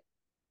that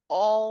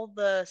all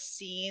the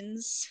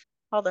scenes,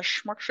 all the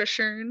schmuck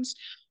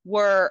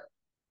were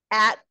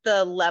at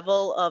the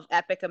level of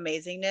epic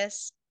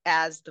amazingness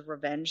as the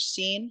revenge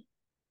scene,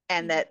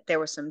 and that there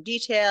was some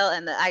detail,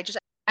 and that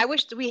I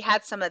wish that we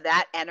had some of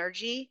that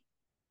energy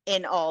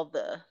in all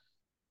the,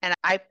 and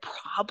I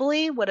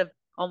probably would have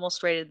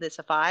almost rated this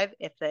a 5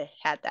 if they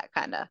had that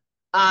kind of.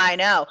 I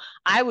know.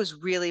 I was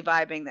really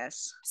vibing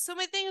this. So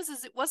my thing is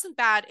it wasn't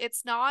bad.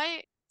 It's not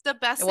the It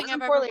best thing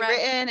I've wasn't ever poorly read.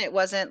 written. It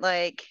wasn't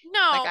like No,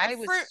 I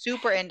was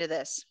super into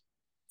this.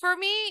 for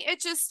me, it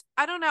just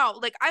I don't know.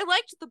 Like I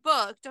liked the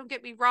book, don't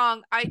get me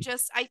wrong. I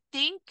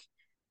think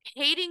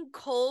hating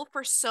Cole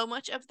for so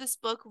much of this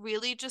book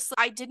really just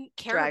I didn't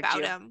care Dragged about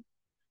you. him.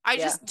 I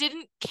Yeah. just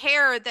didn't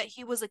care that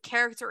he was a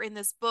character in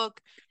this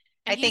book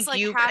and I he's think like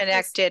you half this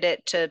connected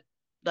it to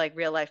like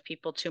real life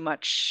people too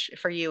much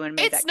for you and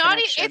made that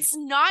connection. it's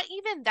not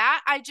even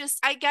that. I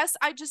guess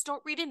I just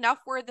don't read enough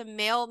where the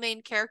male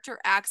main character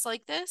acts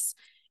like this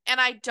and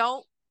I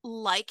don't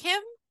like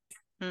him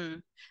Hmm.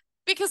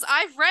 because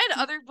I've read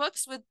other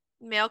books with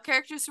male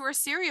characters who are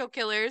serial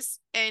killers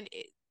and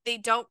they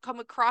don't come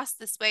across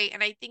this way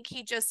and I think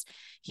he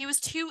was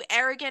too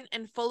arrogant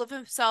and full of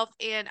himself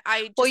and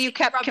I Well, just you think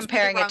he kept rubs me the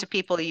comparing it wrong. to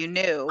people you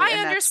knew, I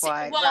and that's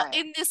understand. why, Well, right,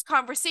 in this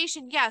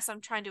conversation, yes,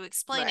 I'm trying to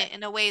explain it right.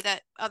 in a way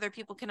that other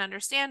people can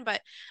understand,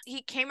 but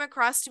he came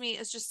across to me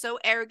as just so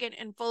arrogant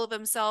and full of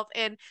himself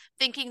and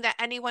thinking that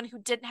anyone who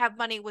didn't have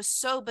money was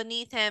so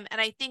beneath him.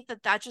 And I think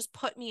that that just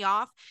put me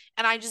off.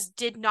 And I just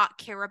did not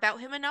care about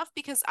him enough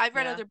because I've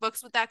read Yeah, other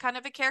books with that kind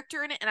of a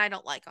character in it and I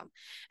don't like him.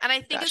 And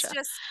I think it's gotcha.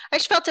 just I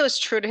just felt it was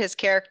true to his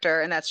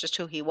character, and that's just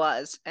who he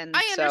was. And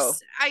I so,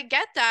 understand. I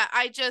get that.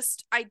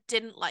 I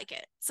didn't like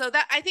it. So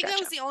that I think that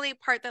was gotcha. the only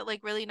part that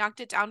like really knocked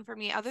it down for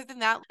me. Other than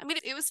that, I mean,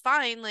 it was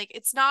fine. Like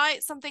it's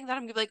not something that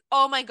I'm gonna be like,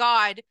 oh my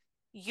God,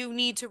 you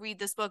need to read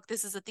this book.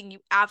 This is a thing you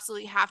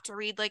absolutely have to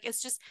read. Like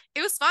it's just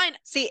it was fine.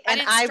 See, I and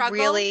didn't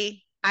struggle.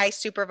 I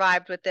super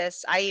vibed with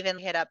this. I even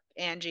hit up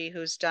Angie,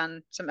 who's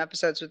done some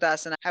episodes with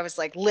us, and I was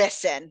like,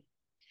 listen,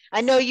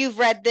 I know you've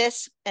read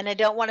this, and I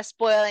don't want to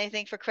spoil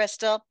anything for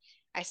Crystal.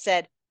 I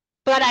said,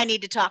 but I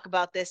need to talk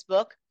about this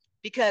book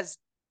because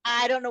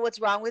I don't know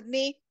what's wrong with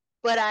me,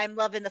 but I'm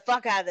loving the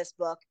fuck out of this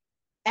book.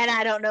 And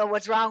I don't know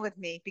what's wrong with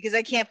me because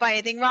I can't find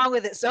anything wrong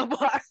with it so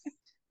far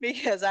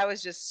because I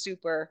was just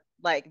super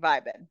like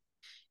vibing.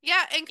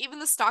 Yeah, and even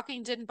the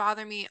stalking didn't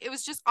bother me. It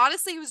was just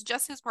honestly, it was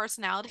just his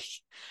personality,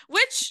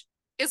 which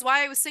is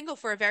why I was single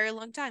for a very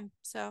long time.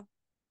 So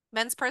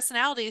men's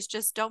personalities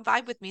just don't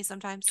vibe with me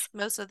sometimes,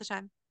 most of the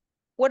time.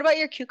 What about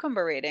your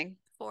cucumber rating?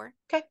 4.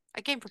 Okay.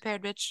 I came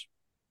prepared, bitch.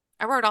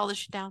 I wrote all this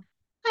shit down.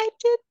 I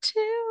did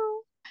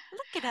too.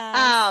 Look at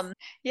us. Um,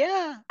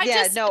 yeah, I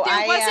yeah, just, no,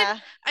 there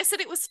wasn't, I said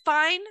it was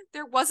fine.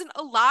 There wasn't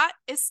a lot,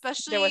 there was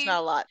especially,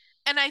 not a lot.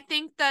 and I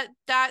think that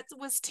that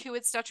was to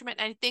its detriment.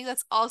 And I think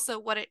that's also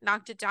what it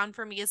knocked it down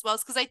for me as well.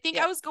 Is because I think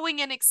I Yep, was going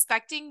in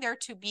expecting there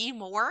to be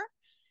more,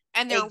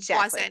 and there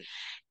exactly. wasn't.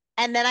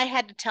 And then I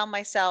had to tell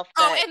myself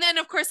Oh, that and then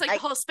of course, like the I,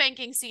 whole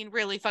spanking scene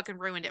really fucking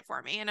ruined it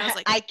for me. And I was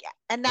like, I,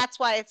 and that's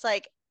why it's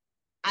like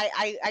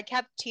I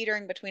kept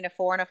teetering between a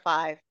 4 and a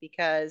 5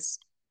 because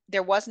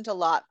there wasn't a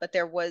lot, but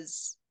there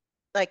was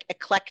like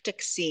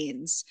eclectic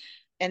scenes,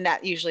 and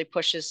that usually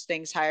pushes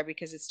things higher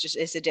because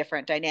it's a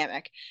different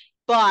dynamic.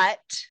 But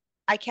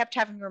I kept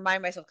having to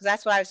remind myself because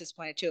that's what I was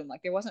disappointed too. I'm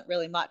like there wasn't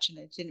really much, and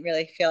it didn't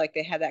really feel like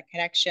they had that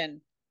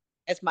connection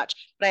as much.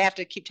 But I have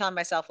to keep telling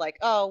myself like,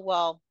 oh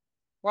well,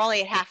 we're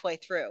only halfway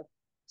through,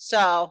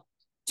 so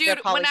they'll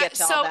dude, probably get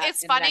to all so that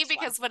it's in the funny next one.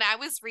 because when I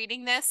was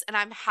reading this and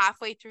I'm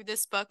halfway through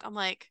this book, I'm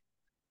like,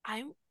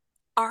 I'm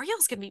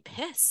Ariel's gonna be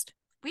pissed.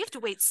 We have to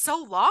wait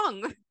so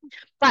long.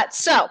 But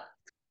so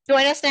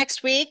join us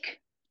next week.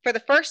 For the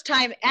first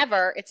time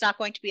ever, it's not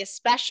going to be a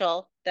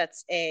special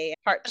that's a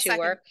part A second.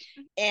 tour.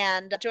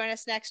 And join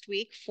us next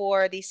week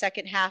for the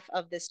second half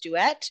of this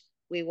duet.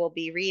 We will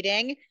be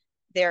reading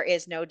There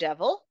Is No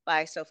Devil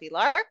by Sophie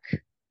Lark. Yeah.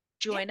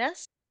 Join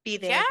us. Be Yeah.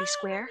 there, be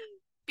square.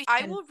 I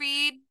And will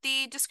read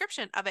the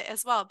description of it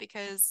as well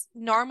because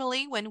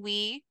normally when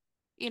you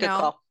good know,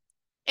 call.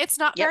 it's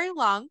not Yep. very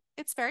long,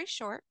 it's very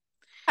short.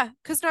 Yeah,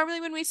 because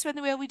normally when we spin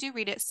the wheel, we do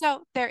read it.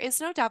 So, There Is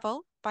No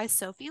Devil by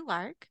Sophie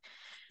Lark.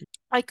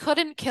 I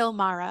couldn't kill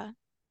Mara,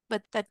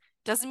 but that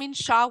doesn't mean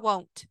Shaw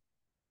won't.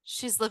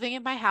 She's living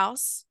in my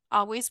house,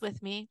 always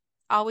with me,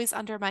 always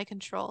under my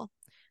control.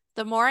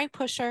 The more I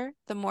push her,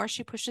 the more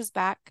she pushes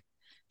back.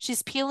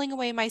 She's peeling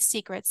away my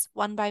secrets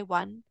one by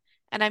one,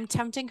 and I'm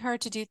tempting her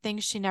to do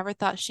things she never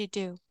thought she'd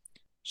do.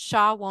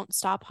 Shaw won't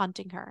stop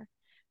hunting her.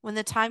 When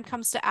the time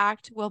comes to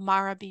act, will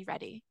Mara be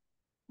ready?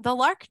 The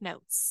Lark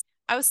notes.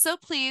 I was so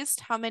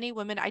pleased how many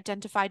women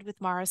identified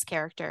with Mara's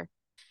character.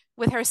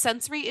 With her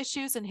sensory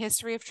issues and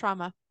history of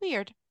trauma.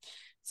 Weird.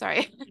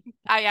 Sorry,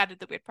 I added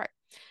the weird part.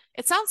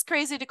 It sounds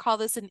crazy to call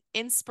this an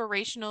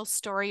inspirational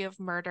story of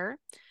murder,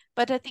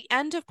 but at the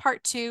end of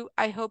part 2,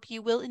 I hope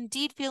you will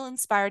indeed feel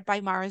inspired by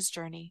Mara's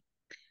journey.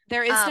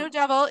 There Is No Um,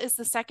 Devil is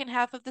the second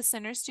half of the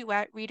Sinner's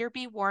Duet. Reader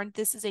be warned,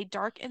 this is a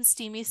dark and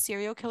steamy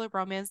serial killer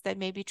romance that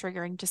may be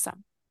triggering to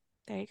some.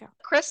 There you go.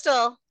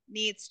 Crystal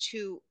needs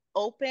to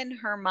open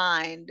her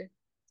mind to the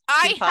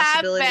I have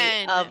possibility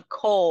been. of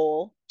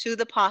coal,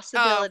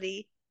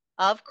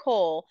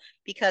 Oh,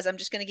 because I'm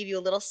just going to give you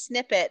a little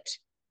snippet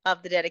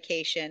of the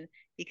dedication.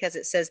 because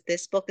it says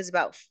this book is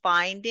about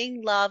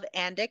finding love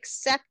and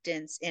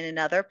acceptance in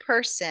another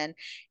person,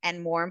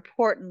 and more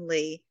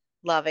importantly,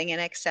 loving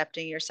and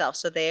accepting yourself.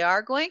 So they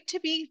are going to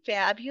be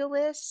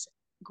fabulous,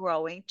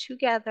 growing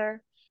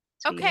together.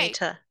 So you need Okay,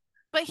 to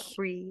but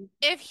breathe.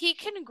 if he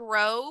can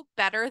grow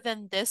better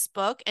than this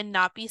book and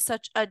not be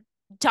such a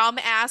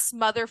dumbass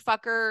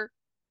motherfucker,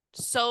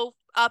 so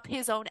up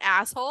his own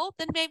asshole,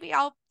 then maybe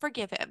I'll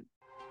forgive him.